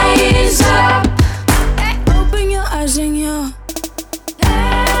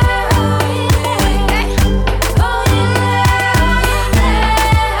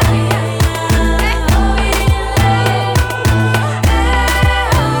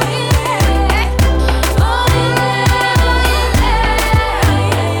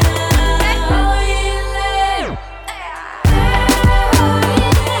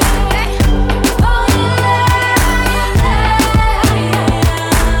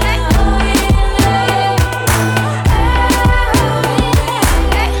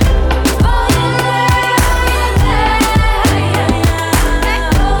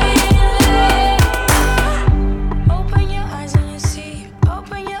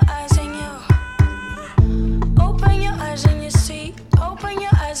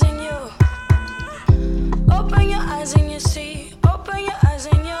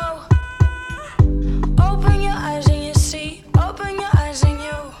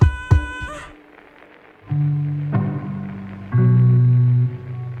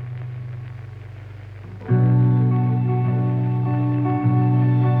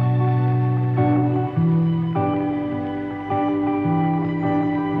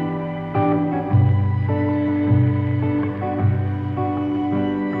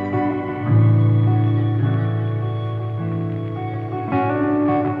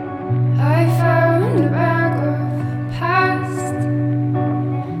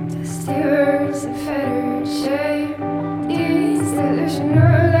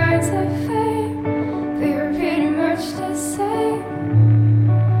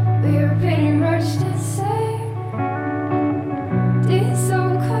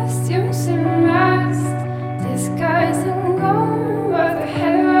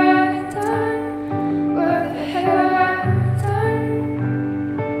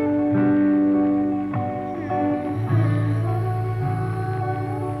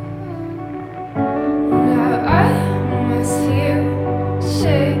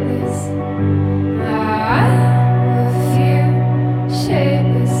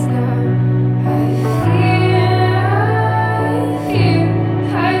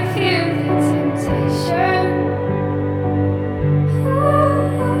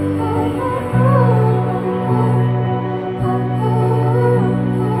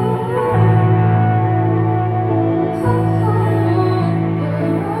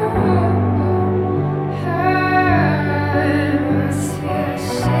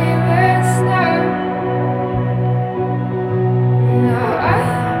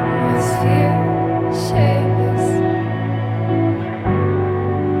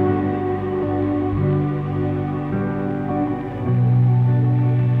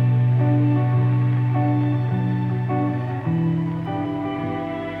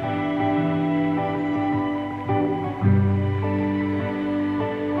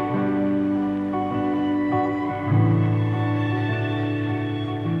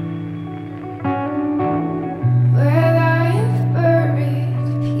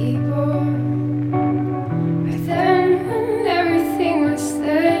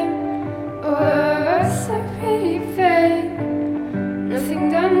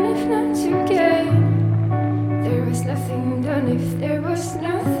done if not to gain? There was nothing done if there was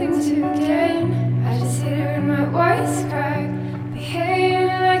nothing to gain. I just sit here in my wisecrack, behaving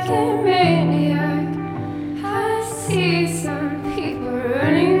like a maniac. I see some people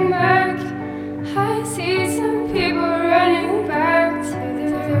running back. I see some people running back to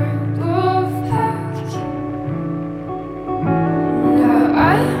their wolf pack. Now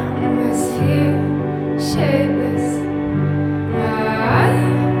I must feel shapeless. Now I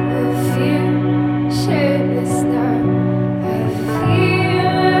will feel shapeless now. I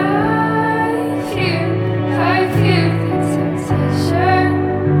feel the temptation.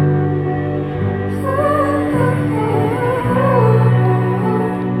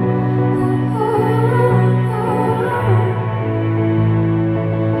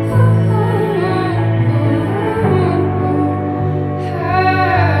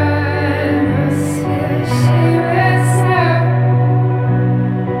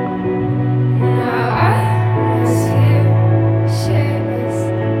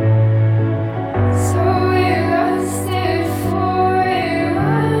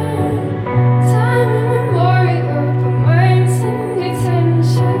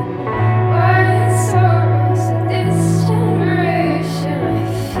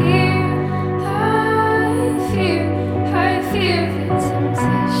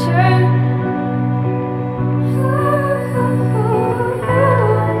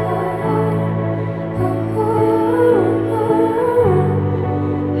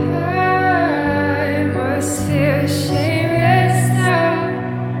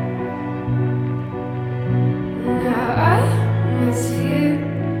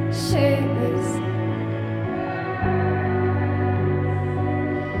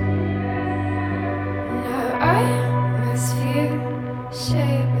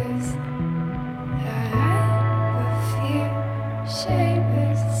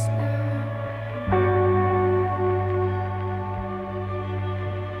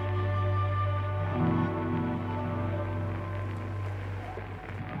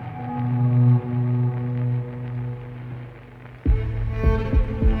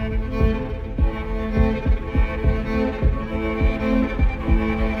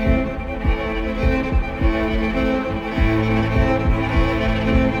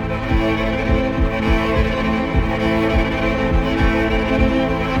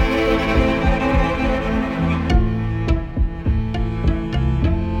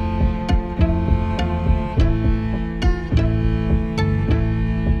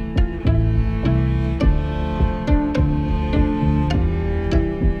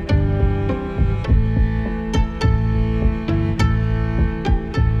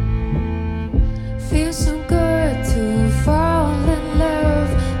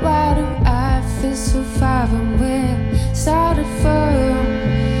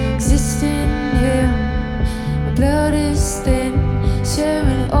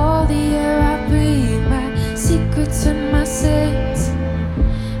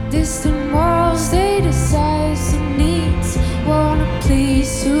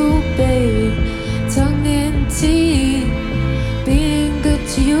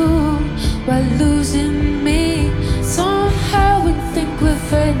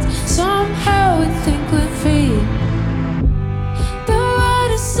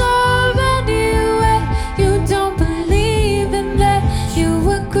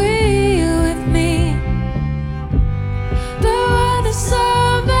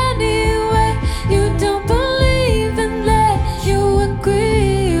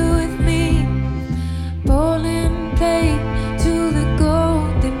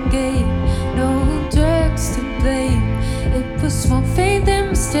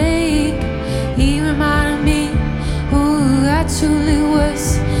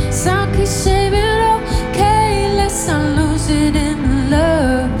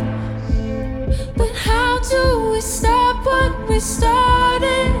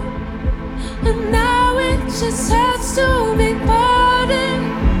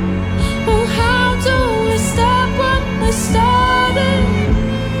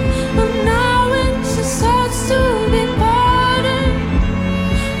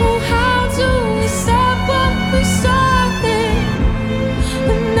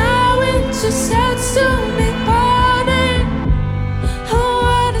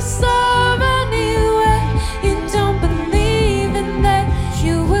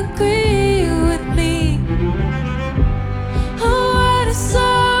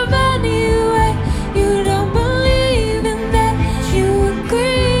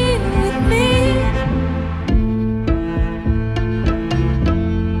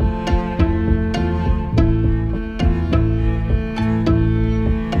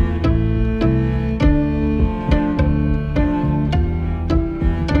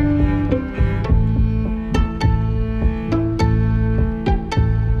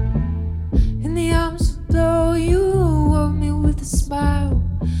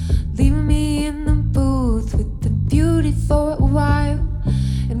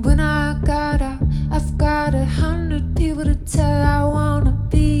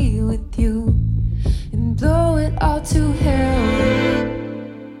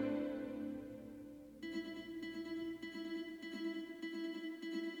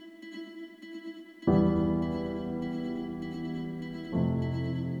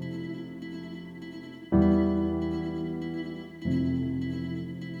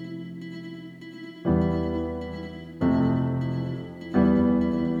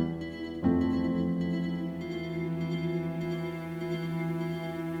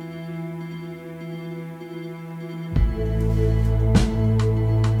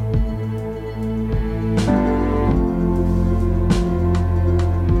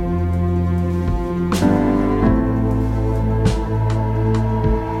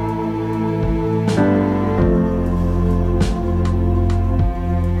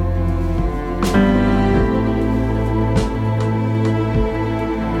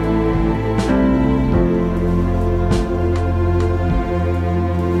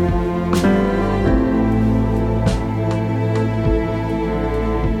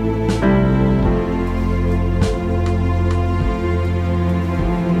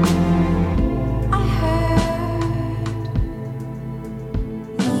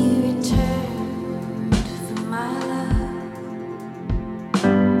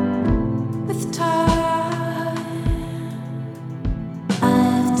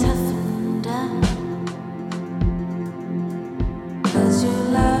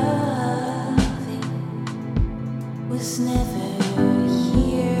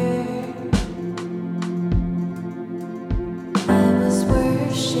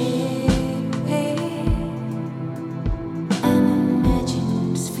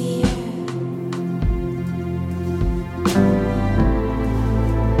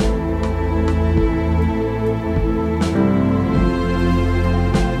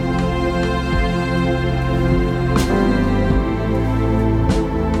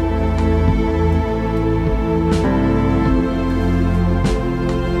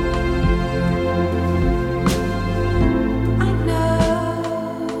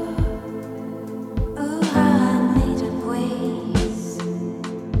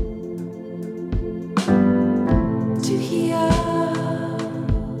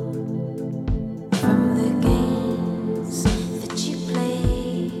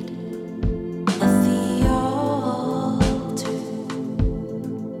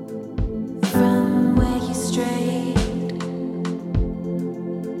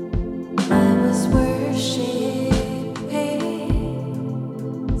 was worshipping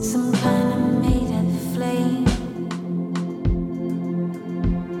some kind of made of flame.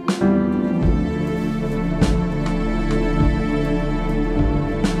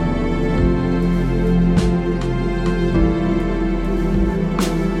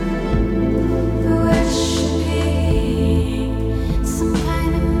 Worshipping some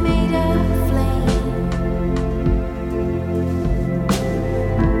kind of made of flame.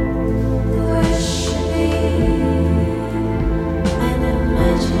 Worshipping an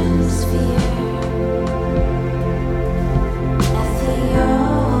imagined sphere at the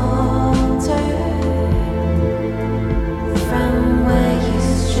altar from where you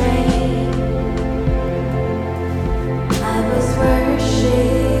strayed. I was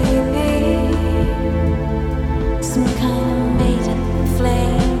worshipping some kind of made up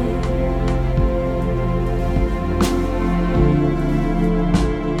flame.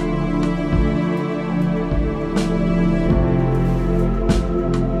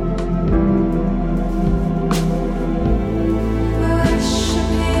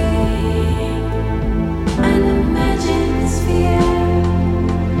 Worshipping an imagined sphere.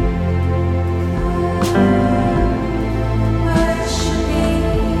 Worshipping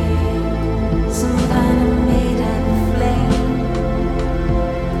some kind of made up flame.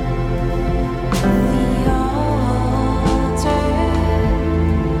 The altar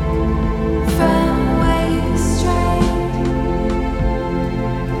from where you strayed.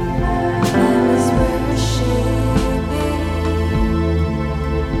 I was worshipping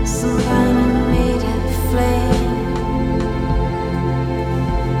some kind of made up flame.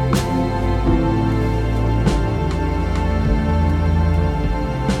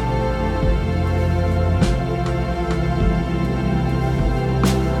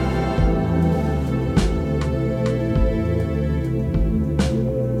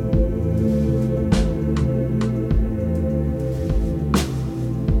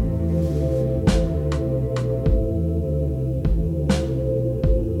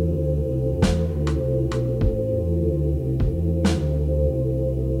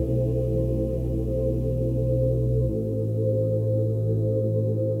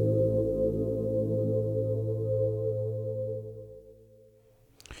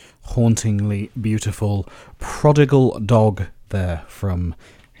 Hauntingly beautiful Prodigal Dog there from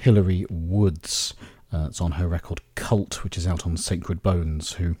Hilary Woods. It's on her record Cult, which is out on Sacred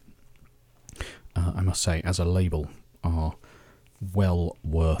Bones, who, I must say, as a label, are well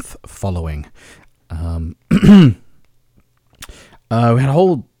worth following. We had a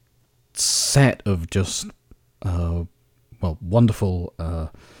whole set of just,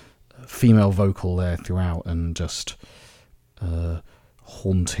 wonderful female vocal there throughout, and just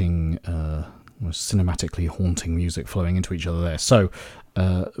haunting, cinematically haunting music flowing into each other there. So,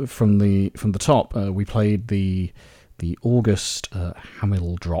 from the top, we played the August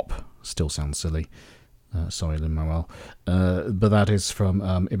Hamill Drop. Still sounds silly. Sorry, Lin-Manuel. But that is from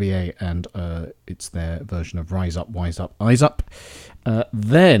IBA, and it's their version of Rise Up, Wise Up, Eyes Up.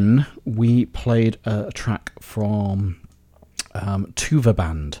 Then we played a track from Tuva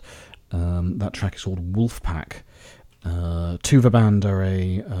Band. That track is called Wolfpack. Tuva Band are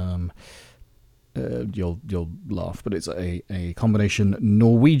you'll laugh, but it's a combination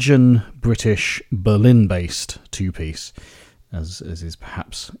Norwegian-British Berlin-based two-piece, as is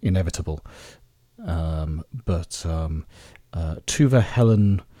perhaps inevitable. But Tuva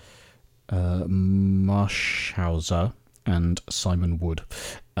Helen Marschhauser and Simon Wood,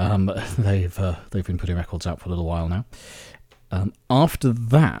 they've been putting records out for a little while now. After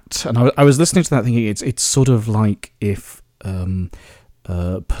that, and I was listening to that thinking it's sort of like if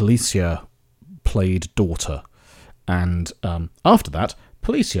Policia played Daughter, and after that,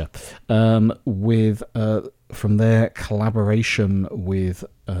 Policia, with from their collaboration with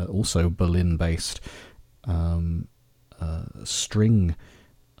also Berlin-based string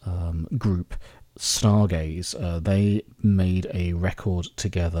group Stargaze. They made a record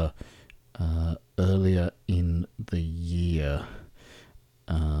together earlier in the year,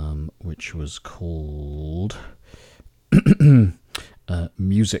 which was called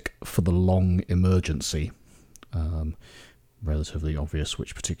Music for the Long Emergency. Relatively obvious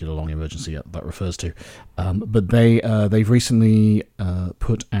which particular long emergency that refers to. But they've recently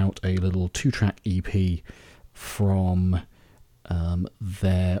put out a little 2-track EP from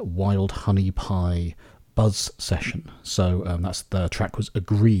their Wild Honey Pie Buzz session. So that's the track was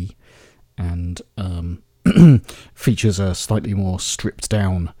Agree, and features a slightly more stripped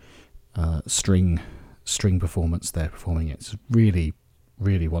down string performance there performing it. It's really,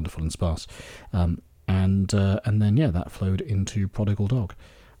 really wonderful and sparse. And then that flowed into Prodigal Dog.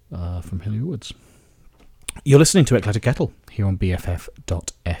 from Hilly Woods. You're listening to Eclectic Kettle here on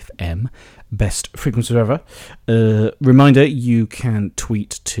BFF.fm. Best frequencies ever. Reminder, you can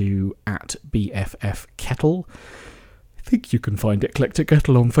tweet to @BFFKettle. I think you can find Eclectic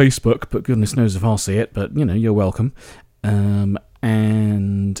Kettle on Facebook, but goodness knows if I'll see it, but, you know, you're welcome. I'm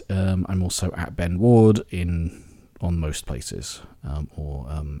also at Ward on most places, or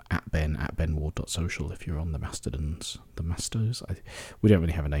at benward.social if you're on the Mastodons. The Masters? We don't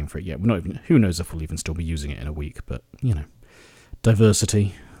really have a name for it yet. We're not even, who knows if we'll even still be using it in a week, but, you know,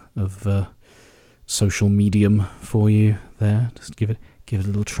 diversity of social medium for you there. Just give it a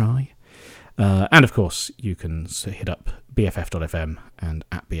little try. And of course, you can hit up BFF.fm and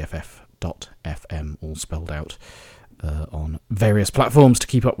at BFF.fm, all spelled out, on various platforms to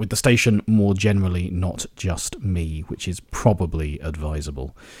keep up with the station more generally, not just me, which is probably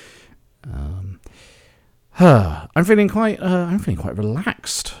advisable. I'm feeling quite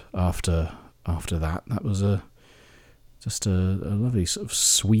relaxed after that. That was just a lovely sort of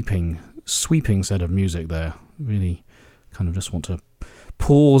sweeping set of music there. Really kind of just want to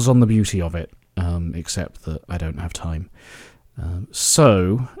pause on the beauty of it, except that I don't have time.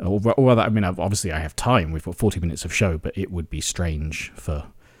 Or rather, I mean, obviously I have time. We've got 40 minutes of show, but it would be strange for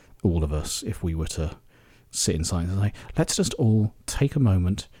all of us if we were to sit in silence and say, let's just all take a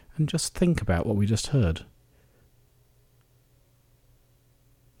moment and just think about what we just heard.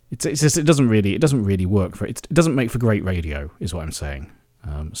 It's just, it doesn't really work for it. It doesn't make for great radio, is what I'm saying.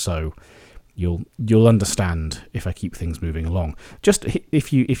 So you'll understand if I keep things moving along. Just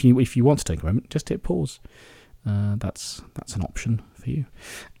if you want to take a moment, just hit pause. That's an option for you.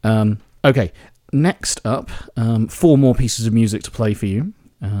 Okay, next up, 4 more pieces of music to play for you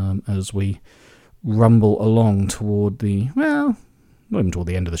as we rumble along toward not even toward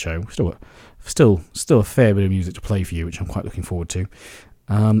the end of the show. Still a fair bit of music to play for you, which I'm quite looking forward to.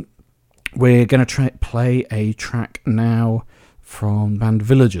 We're going to play a track now from band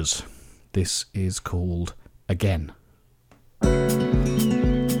Villagers. This is called Again.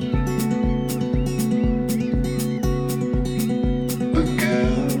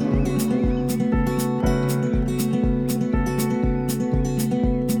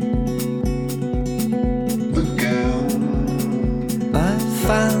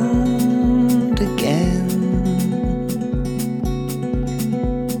 Found again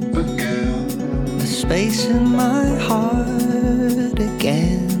a space in my heart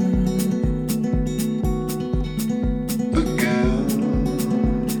again.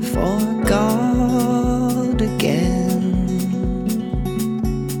 For God again,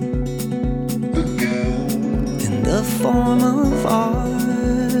 in the form of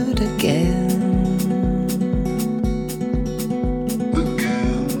art again.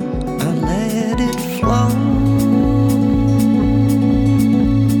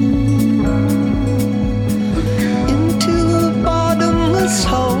 Into a bottomless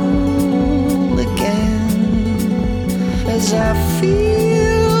hole again, as I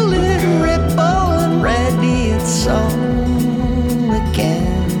feel it ripple and radiate soul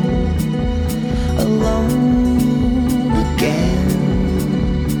again, alone again.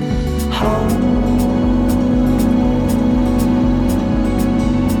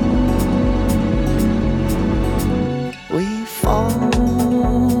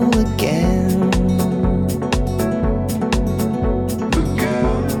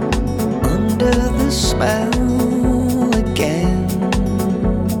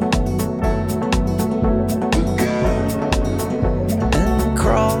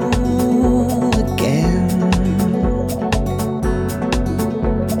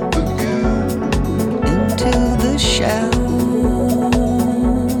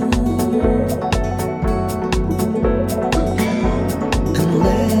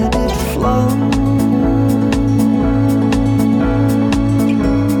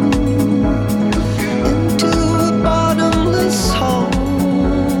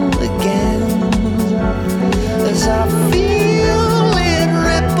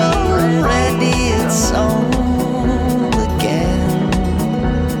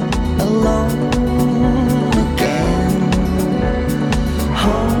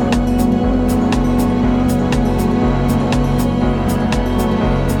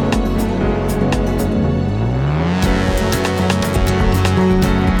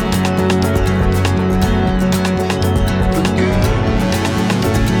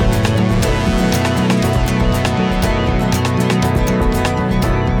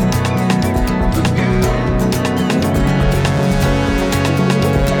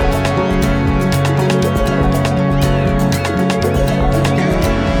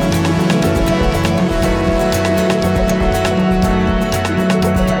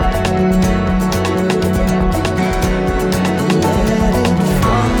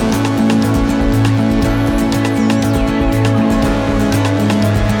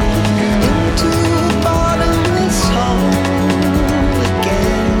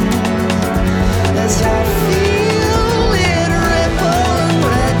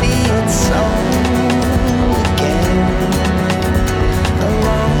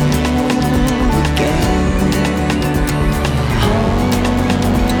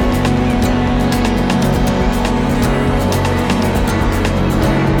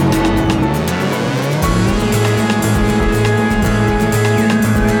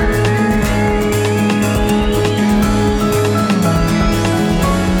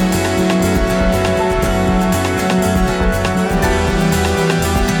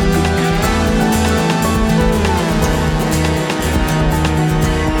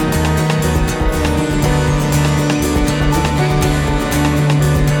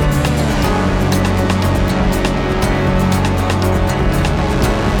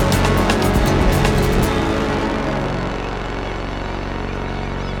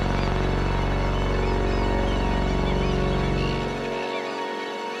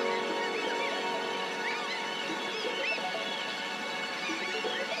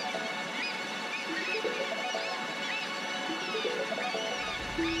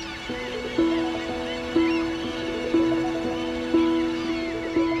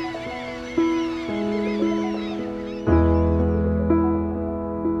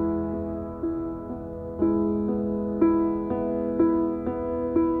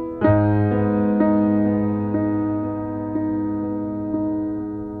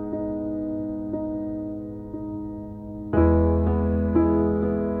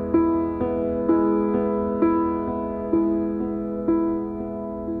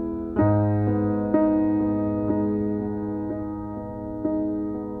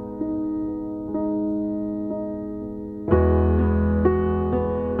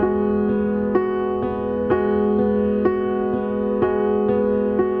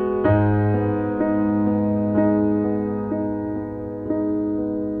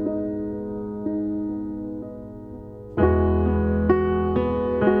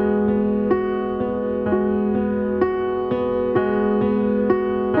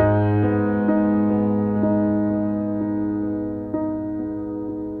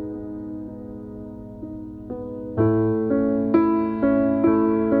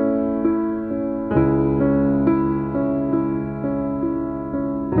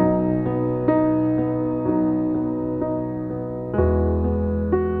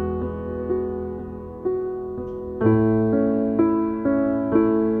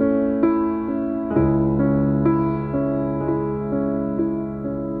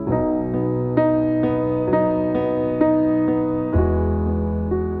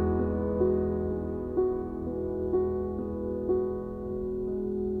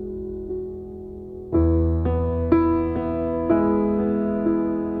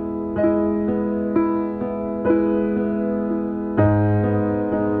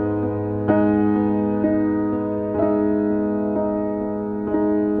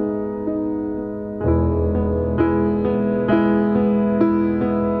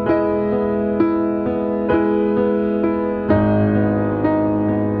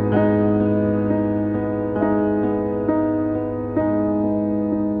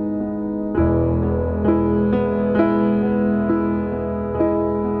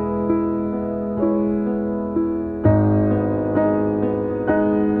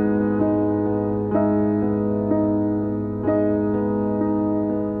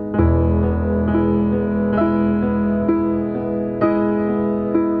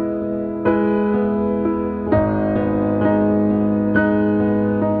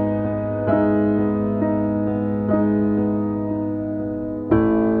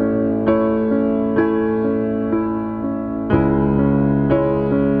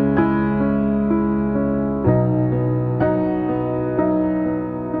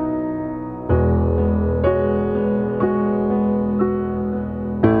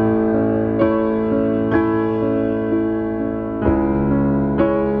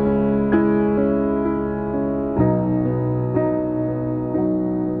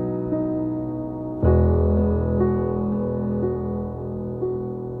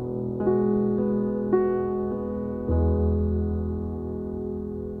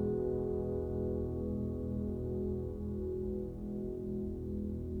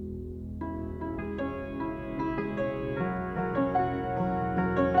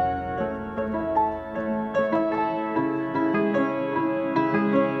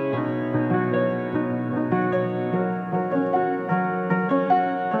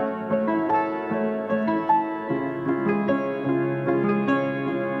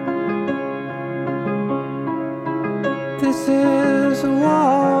 This is a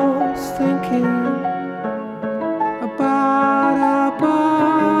waltz thinking about our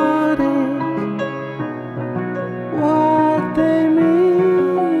bodies, what they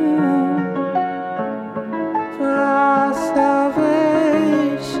mean for our salvation.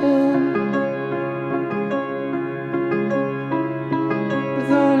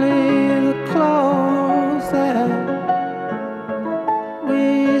 With only the clothes that we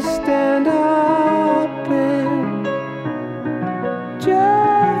stand up in,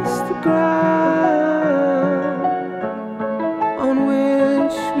 just the ground on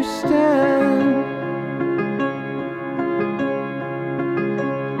which we stand.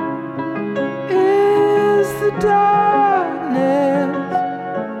 Is the darkness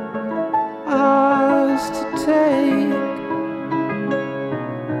ours to take?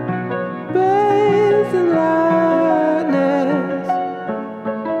 Bathed in lightness,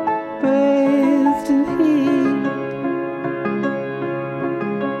 bathed in heat.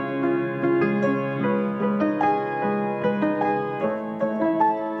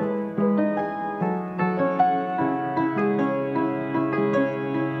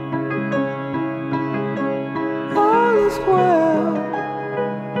 I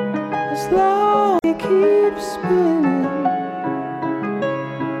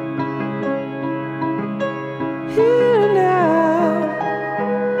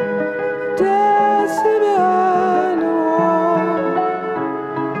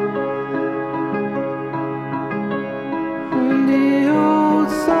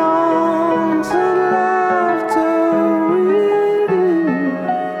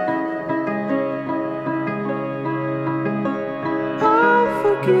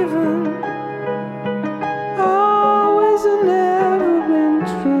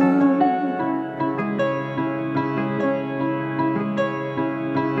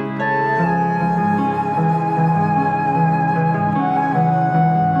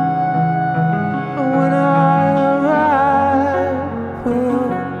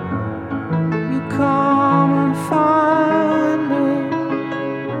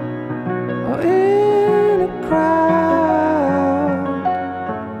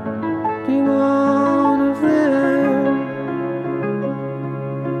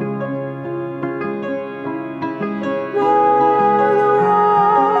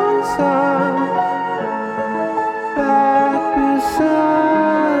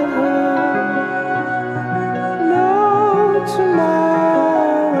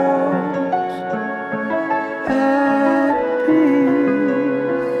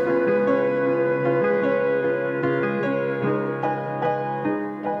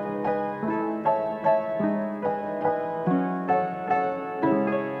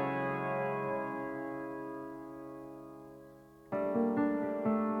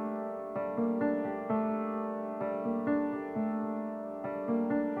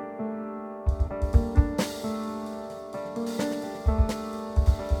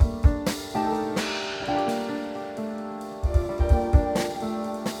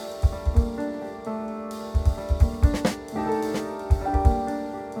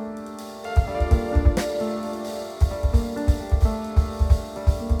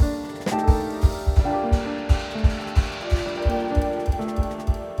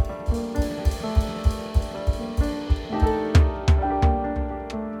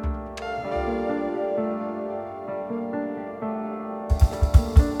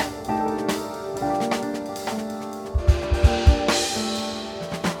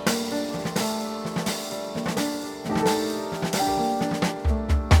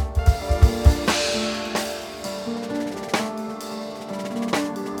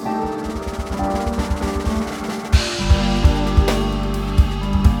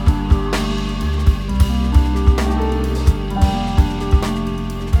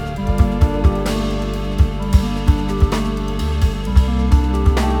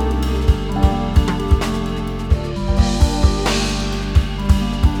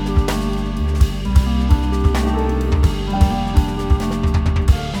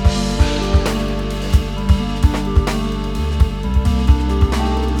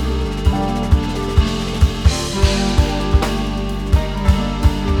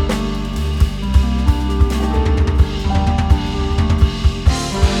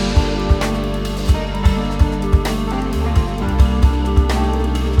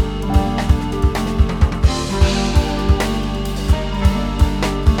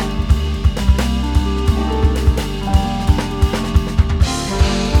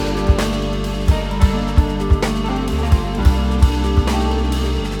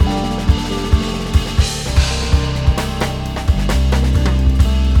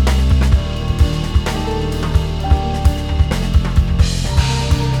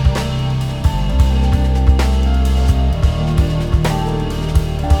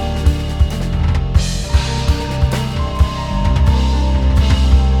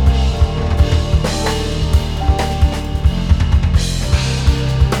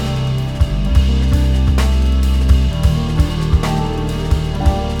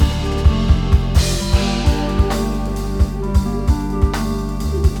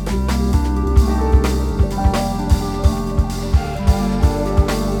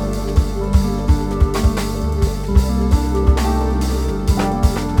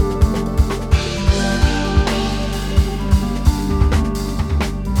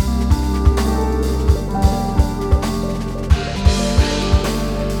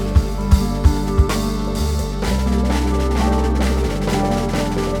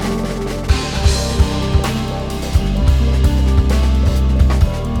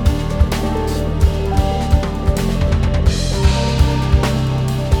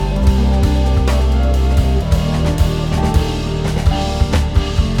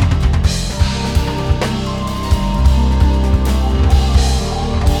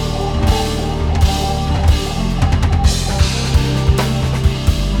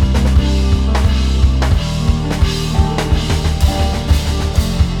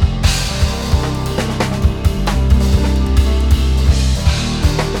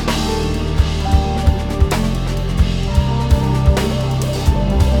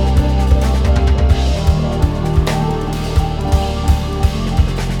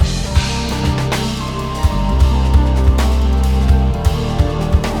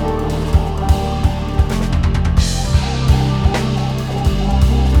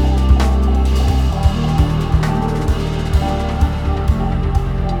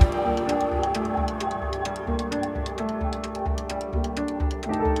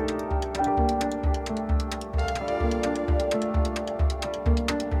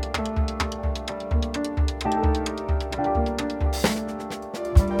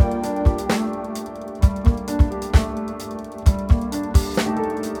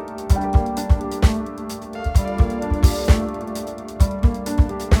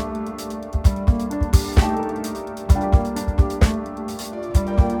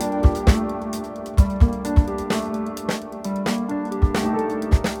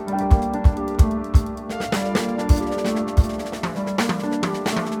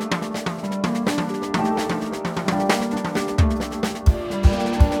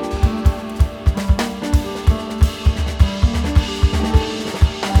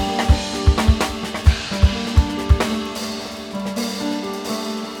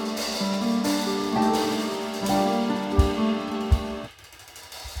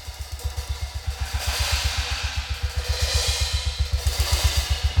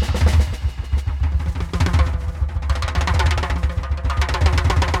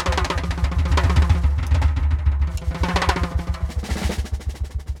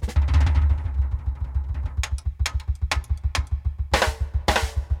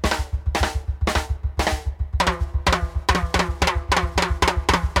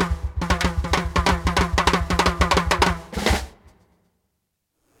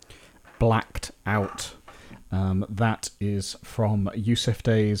Blacked Out. That is from Yusuf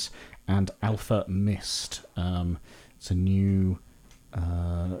Days and Alpha Mist. It's a new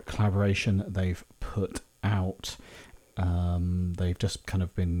collaboration they've put out. They've just kind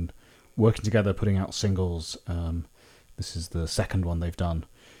of been working together, putting out singles. This is the second one they've done.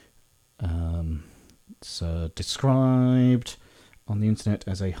 It's described on the internet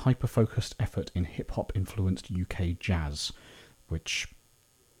as a hyper-focused effort in hip-hop influenced UK jazz, which,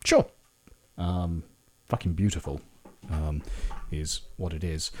 sure, fucking beautiful is what it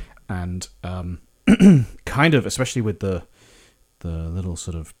is. And kind of, especially with the little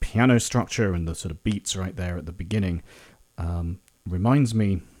sort of piano structure and the sort of beats right there at the beginning, reminds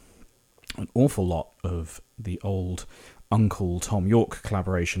me an awful lot of the old Uncle Tom York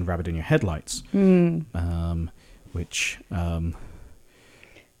collaboration Rabbit in Your Headlights, which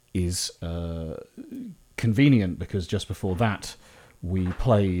is convenient because just before that we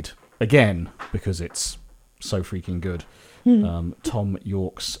played again, because it's so freaking good, Tom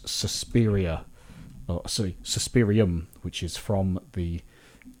York's Suspirium, which is from the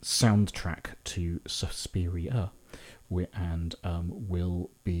soundtrack to Suspiria, and will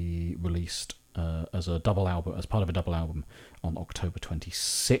be released as a double album, as part of a double album, on October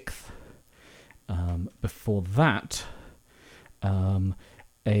 26th. Before that,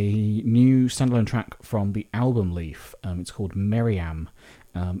 a new standalone track from the album Leaf. It's called Meriam,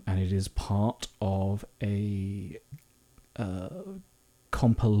 and it is part of a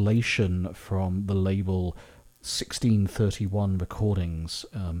compilation from the label 1631 Recordings,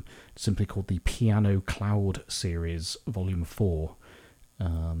 simply called the Piano Cloud Series Volume 4,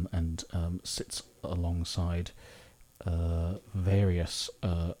 and sits alongside various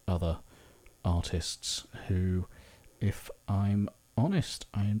other artists who, if I'm honest,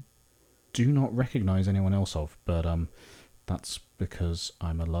 I do not recognise anyone else of, but that's because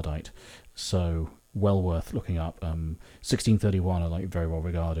I'm a Luddite. So well worth looking up. 1631 are like very well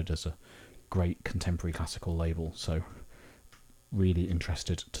regarded as a great contemporary classical label, so really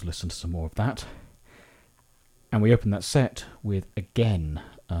interested to listen to some more of that. And we open that set with Again.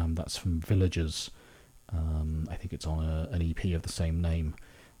 That's from Villagers. I think it's on an EP of the same name,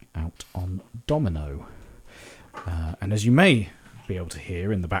 out on Domino. And as you may be able to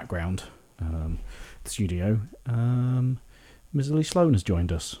hear in the background, the studio, Ms. Lily Sloan has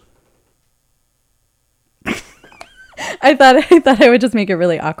joined us. I thought I would just make it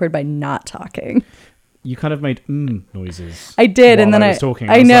really awkward by not talking. You kind of made noises. I did, and then I was talking.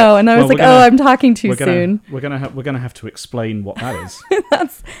 I know, and I was like, "Oh, I'm talking too soon." We're gonna have to explain what that is.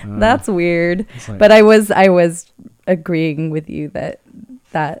 That's weird. Like, but I was agreeing with you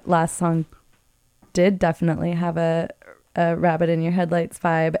that last song did definitely have a Rabbit in Your Headlights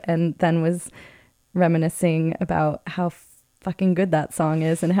vibe, and then was reminiscing about how fucking good that song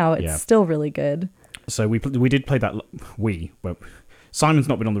is and how it's still really good. So we did play that. Well, Simon's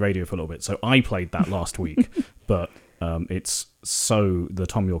not been on the radio for a little bit, so I played that last week. But the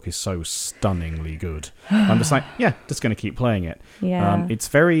Tom York is so stunningly good. I'm just like, just going to keep playing it. Yeah. It's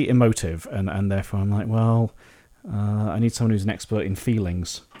very emotive, and therefore I'm like, well, I need someone who's an expert in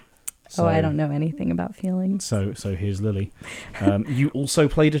feelings. So, I don't know anything about feelings. So here's Lily. You also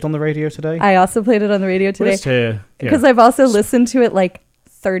played it on the radio today? I also played it on the radio today. Because I've also listened to it like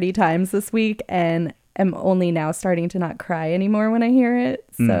 30 times this week, and am only now starting to not cry anymore when I hear it.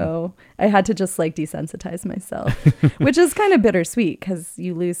 So I had to just like desensitize myself, which is kind of bittersweet because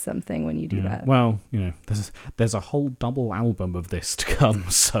you lose something when you do that. Well, there's a whole double album of this to come.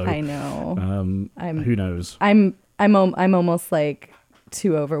 So I know. Who knows? I'm almost like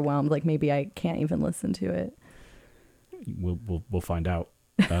too overwhelmed. Like maybe I can't even listen to it. We'll find out.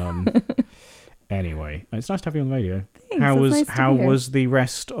 Anyway, it's nice to have you on the radio. Thanks, How was the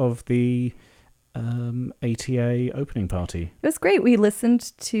rest of the ATA opening party? It was great. We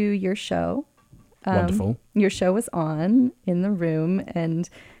listened to your show. Wonderful. Your show was on in the room, and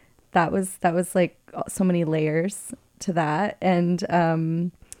that was like so many layers to that. And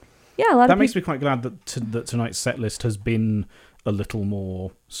a lot that makes me quite glad that tonight's set list has been a little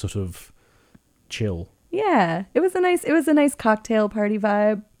more sort of chill. Yeah, it was a nice cocktail party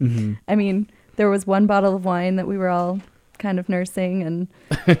vibe. Mm-hmm. I mean, there was one bottle of wine that we were all kind of nursing, and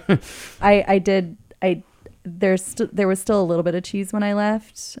there was still a little bit of cheese when I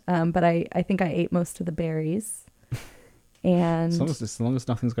left, but I think I ate most of the berries. And as long as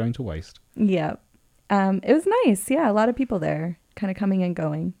nothing's going to waste. Yeah. It was nice. Yeah, a lot of people there, kind of coming and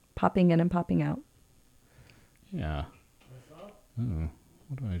going, popping in and popping out. Yeah. Oh,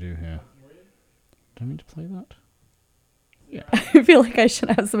 what do I do here? Do I mean to play that? Yeah. I feel like I should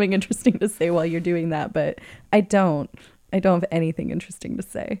have something interesting to say while you're doing that, but I don't have anything interesting to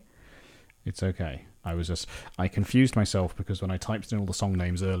say. It's okay. I confused myself because when I typed in all the song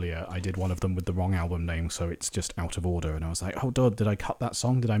names earlier, I did one of them with the wrong album name, so it's just out of order. And I was like, oh, God, did I cut that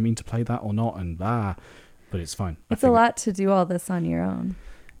song? Did I mean to play that or not? And but it's fine. It's a lot to do all this on your own.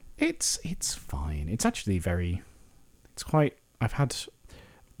 It's fine. It's actually I've had,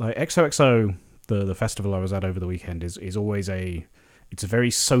 like, XOXO, the festival I was at over the weekend is always it's a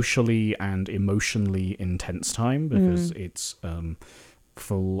very socially and emotionally intense time because it's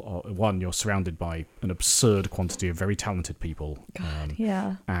full of, one, you're surrounded by an absurd quantity of very talented people. God,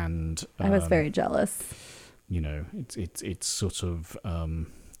 yeah. And I was very jealous. You know, it's sort of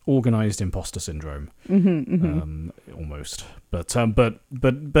organized imposter syndrome, almost. But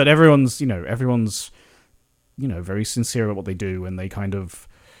everyone's very sincere about what they do, and they kind of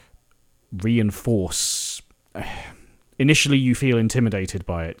reinforce. Initially, you feel intimidated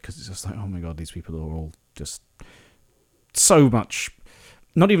by it because it's just like, oh my God, these people are all just so much.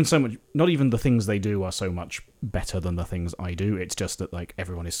 Not even the things they do are so much better than the things I do. It's just that, like,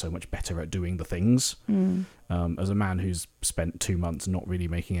 everyone is so much better at doing the things. As a man who's spent 2 months not really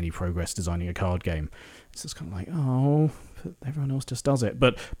making any progress designing a card game, it's just kind of like, oh, but everyone else just does it.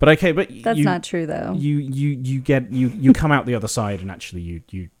 But okay, but that's not true though. You come out the other side, and actually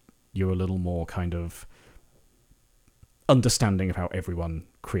you're a little more kind of understanding of how everyone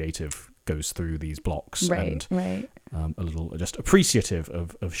creative goes through these blocks, right. A little just appreciative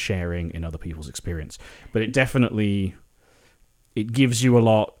of sharing in other people's experience. But it definitely, it gives you a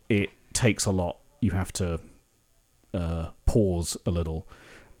lot, it takes a lot, you have to pause a little,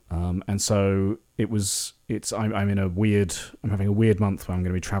 and so I'm having a weird month where I'm going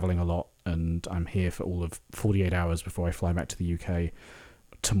to be traveling a lot, and I'm here for all of 48 hours before I fly back to the UK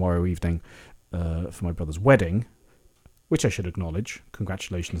tomorrow evening for my brother's wedding, which I should acknowledge.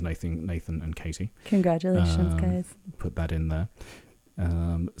 Congratulations, Nathan and Katie. Congratulations, guys. Put that in there.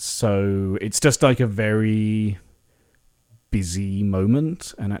 So it's just like a very busy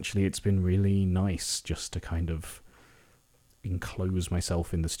moment, and actually it's been really nice just to kind of enclose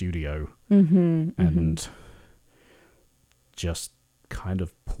myself in the studio and just kind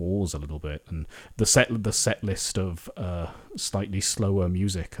of pause a little bit. And the set list of slightly slower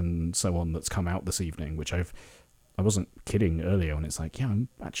music and so on that's come out this evening, which I wasn't kidding earlier, and it's like, yeah,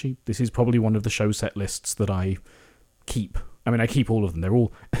 this is probably one of the show set lists that I keep. I mean, I keep all of them. They're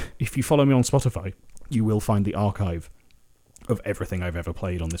all, if you follow me on Spotify, you will find the archive of everything I've ever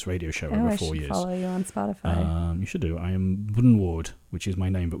played on this radio show over 4 years. I should follow you on Spotify. You should do. I am Bunward, which is my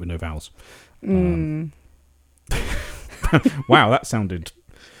name, but with no vowels. Wow, that sounded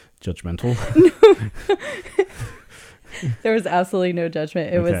judgmental. There was absolutely no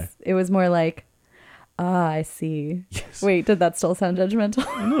judgment. It was more like, I see. Yes. Wait, did that still sound judgmental?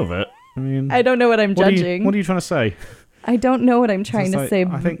 A little bit. I mean, I don't know what I'm judging. What are you trying to say? I don't know what I'm trying to say.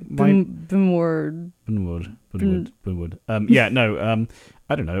 I think Bunward. Yeah, no.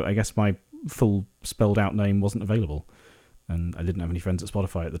 I don't know. I guess my full spelled out name wasn't available, and I didn't have any friends at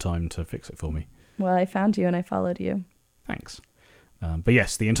Spotify at the time to fix it for me. Well, I found you and I followed you. Thanks. But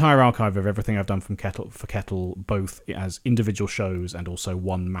yes, the entire archive of everything I've done for Kettle, both as individual shows and also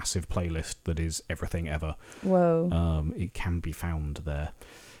one massive playlist that is everything ever. Whoa. It can be found there.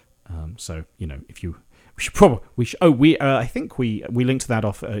 So, if you... I think we linked that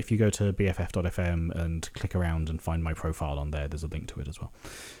off. If you go to bff.fm and click around and find my profile on there, there's a link to it as well,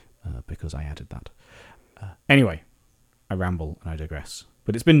 because I added that. Anyway, I ramble and I digress.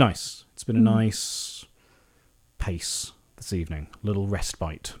 But it's been nice. It's been a nice pace this evening. A little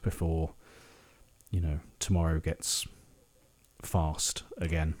respite before, tomorrow gets fast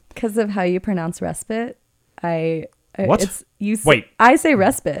again. Because of how you pronounce respite, What? Wait. I say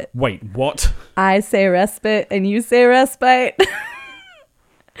respite. Wait, what? I say respite and you say respite.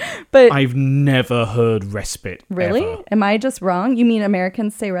 But I've never heard respite. Really? Ever. Am I just wrong? You mean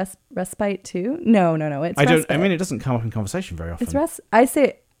Americans say respite too? No. It's respite. I mean, it doesn't come up in conversation very often.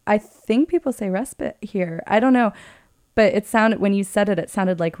 I think people say respite here. I don't know. But when you said it, it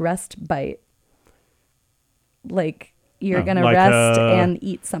sounded like rest bite. Like you're gonna rest and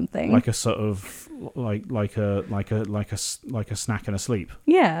eat something. Like a sort of like a snack and a sleep.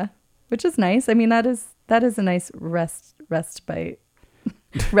 Yeah, which is nice. I mean, that is a nice rest bite.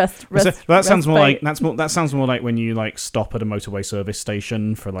 Rest. That sounds more like when you like stop at a motorway service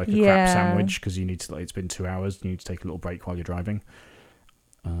station for like a crap sandwich because you need to. It's been 2 hours. And you need to take a little break while you're driving.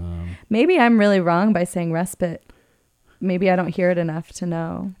 Maybe I'm really wrong by saying respite. Maybe I don't hear it enough to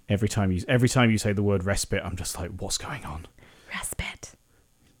know. Every time you say the word respite, I'm just like, what's going on? Respite.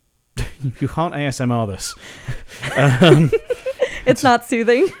 You can't ASMR this. It's not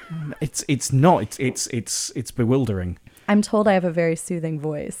soothing. It's not. It's bewildering. I'm told I have a very soothing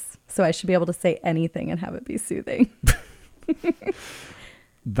voice, so I should be able to say anything and have it be soothing.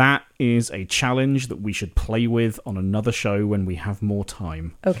 That is a challenge that we should play with on another show when we have more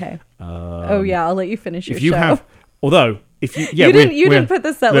time. Okay. I'll let you finish your if you show. have, although if you, yeah, you didn't put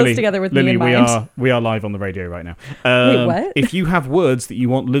the set list together with Lily, me in mind. we are live on the radio right now. Wait, what? If you have words that you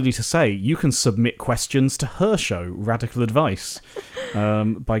want Lily to say, you can submit questions to her show, Radical Advice,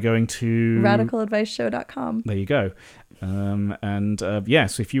 by going to RadicalAdviceShow.com. There you go.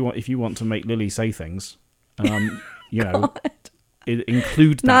 So if you want to make Lily say things,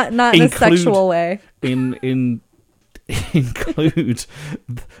 include that. Not in a sexual way.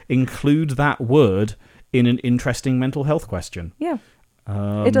 Include that word in an interesting mental health question. Yeah.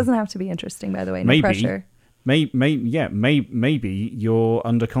 It doesn't have to be interesting, by the way. No pressure. Maybe you're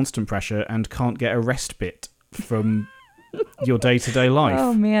under constant pressure and can't get a respite from your day-to-day life.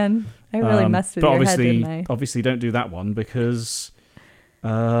 Oh man, I really messed with your head, didn't I? Obviously, don't do that one because,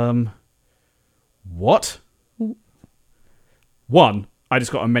 what? One, I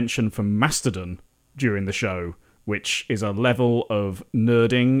just got a mention from Mastodon during the show, which is a level of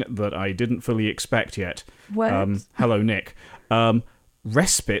nerding that I didn't fully expect yet. What? Hello, Nick.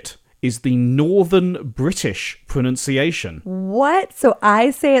 Respite is the Northern British pronunciation. What? So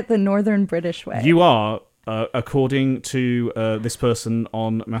I say it the Northern British way. You are, according to this person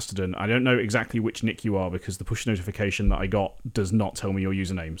on Mastodon. I don't know exactly which Nick you are because the push notification that I got does not tell me your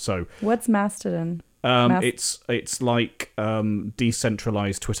username. So what's Mastodon? It's like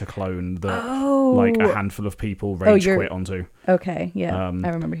decentralized Twitter clone that like a handful of people rage quit onto. Okay, yeah, I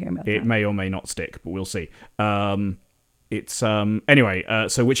remember hearing about that. It may or may not stick, but we'll see. Anyway.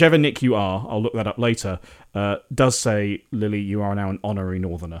 So whichever Nick you are, I'll look that up later. Does say, Lily, you are now an honorary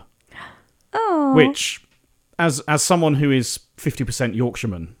Northerner. Oh, which, as someone who is 50%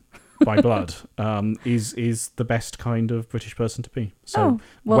 Yorkshireman by blood, is the best kind of British person to be. So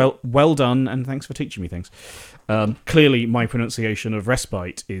well done, and thanks for teaching me things. Clearly, my pronunciation of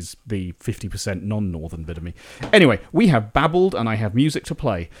respite is the 50% non-northern bit of me. Anyway, we have babbled, and I have music to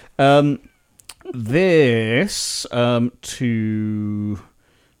play. This as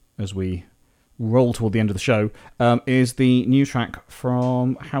we roll toward the end of the show, is the new track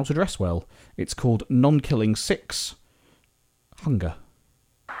from How to Dress Well. It's called Non-Killing 6, Hunger.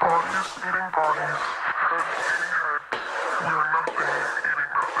 Bodies eating bodies, heads eating heads, we are nothing eating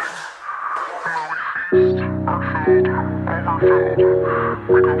nothing. And when we feast, are filled, overfilled,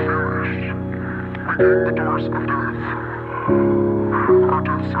 we go famished. We gain the doors of death. Our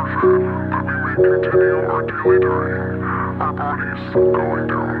deaths are fed, that we may continue our daily dying, our bodies going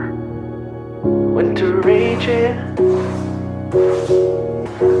down. Winter raging,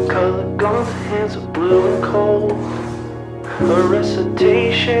 colored guns, hands are blue and cold. A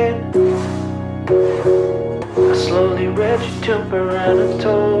recitation, I slowly read your temper and I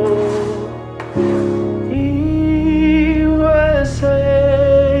told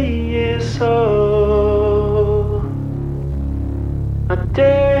USA is so. A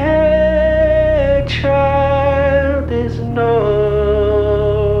dead child is no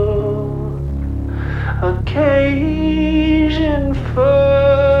occasion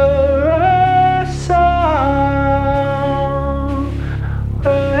for a song.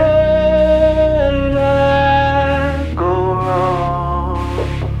 Where did I go wrong?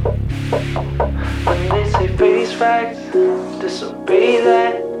 When they say face facts, disobey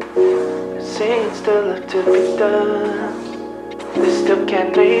that. Saying still left to be done. They still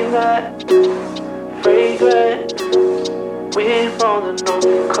can't name that. Fragrant, we're falling on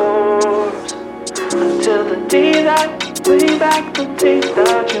the corpse. Until the day that way back the tape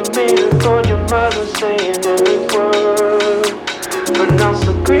that you made record your mother saying every word. Pronounce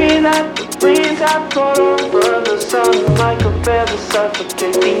the green that the rains have brought over the sun like a feather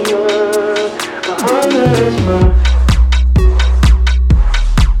suffocate the earth. The hunger is mine.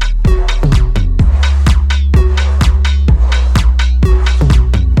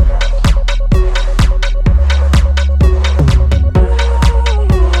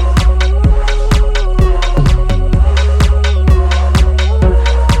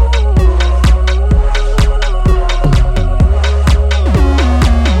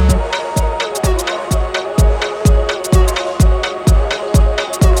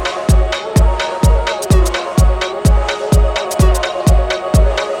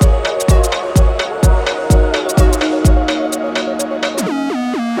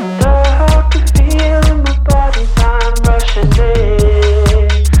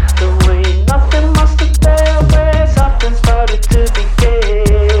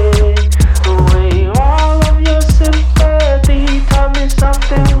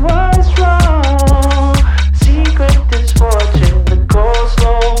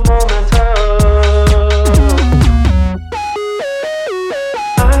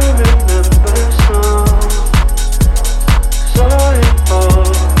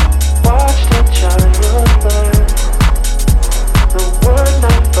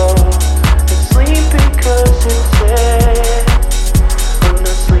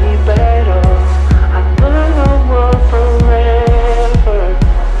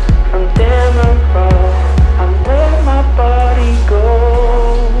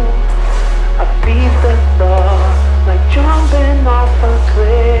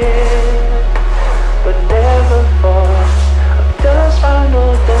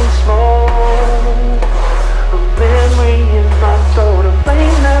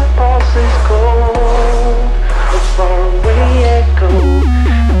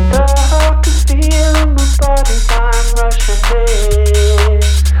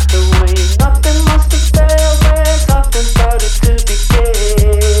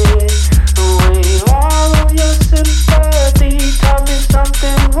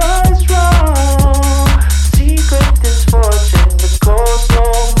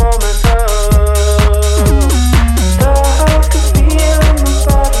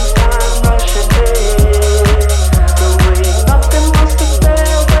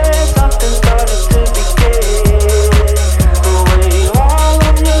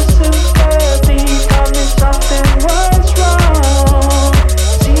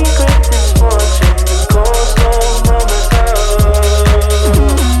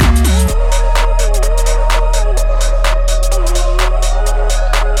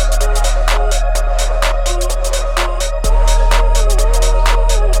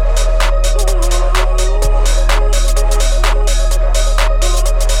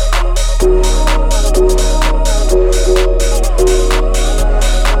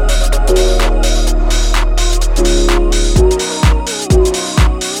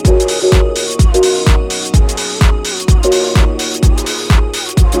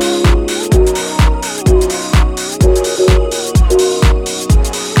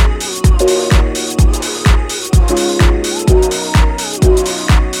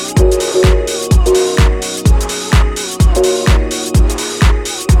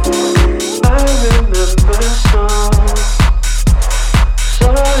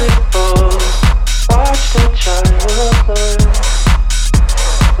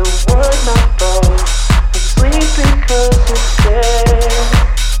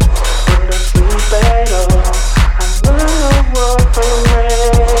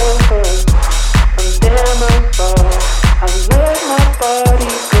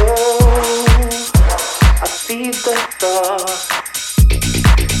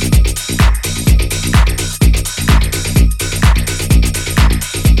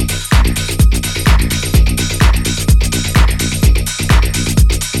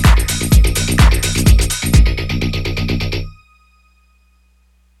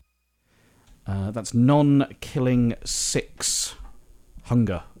 That's Non-Killing 6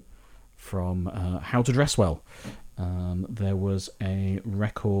 Hunger from How to Dress Well. There was a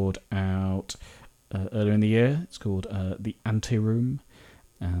record out earlier in the year. It's called The Anteroom,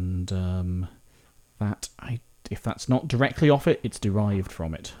 and if that's not directly off it, it's derived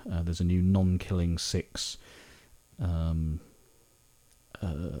from it. There's a new Non-Killing 6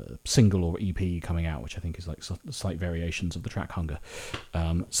 single or EP coming out, which I think is like slight variations of the track Hunger.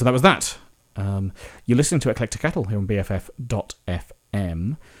 So that was that. You're listening to Eclectic Kettle here on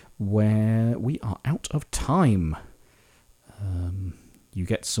BFF.fm, where we are out of time. You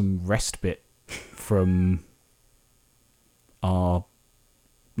get some respite from our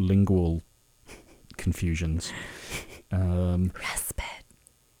lingual confusions. Respite.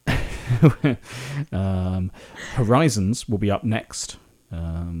 Horizons will be up next.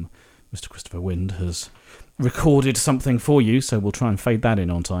 Mr. Christopher Wind has recorded something for you, so we'll try and fade that in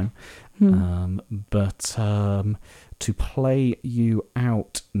on time. But to play you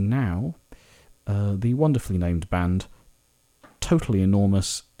out now, the wonderfully named band Totally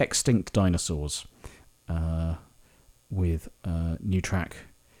Enormous Extinct Dinosaurs, with new track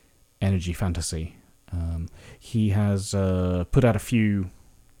Energy Fantasy. He has put out a few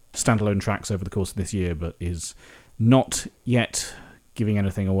standalone tracks over the course of this year, but is not yet giving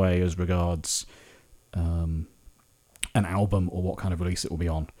anything away as regards an album or what kind of release it will be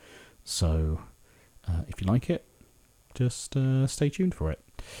on. So if you like it, just stay tuned for it.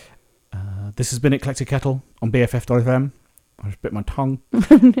 This has been Eclectic Kettle on BFF.fm. I just bit my tongue.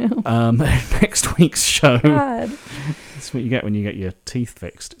 No. Next week's show. God. That's what you get when you get your teeth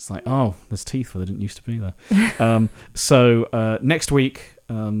fixed. It's like, oh, there's teeth where there didn't used to be there. So next week,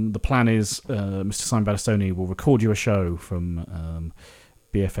 the plan is Mr. Simon Battistoni will record you a show from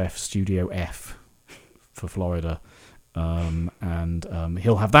BFF Studio F for Florida. And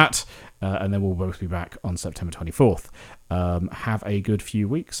he'll have that, and then we'll both be back on September 24th. Have a good few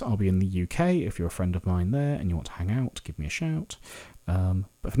weeks. I'll be in the UK. If you're a friend of mine there and you want to hang out, give me a shout.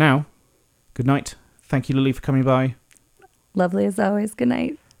 But for now, good night. Thank you, Lily, for coming by. Lovely as always. Good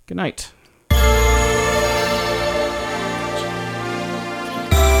night. Good night.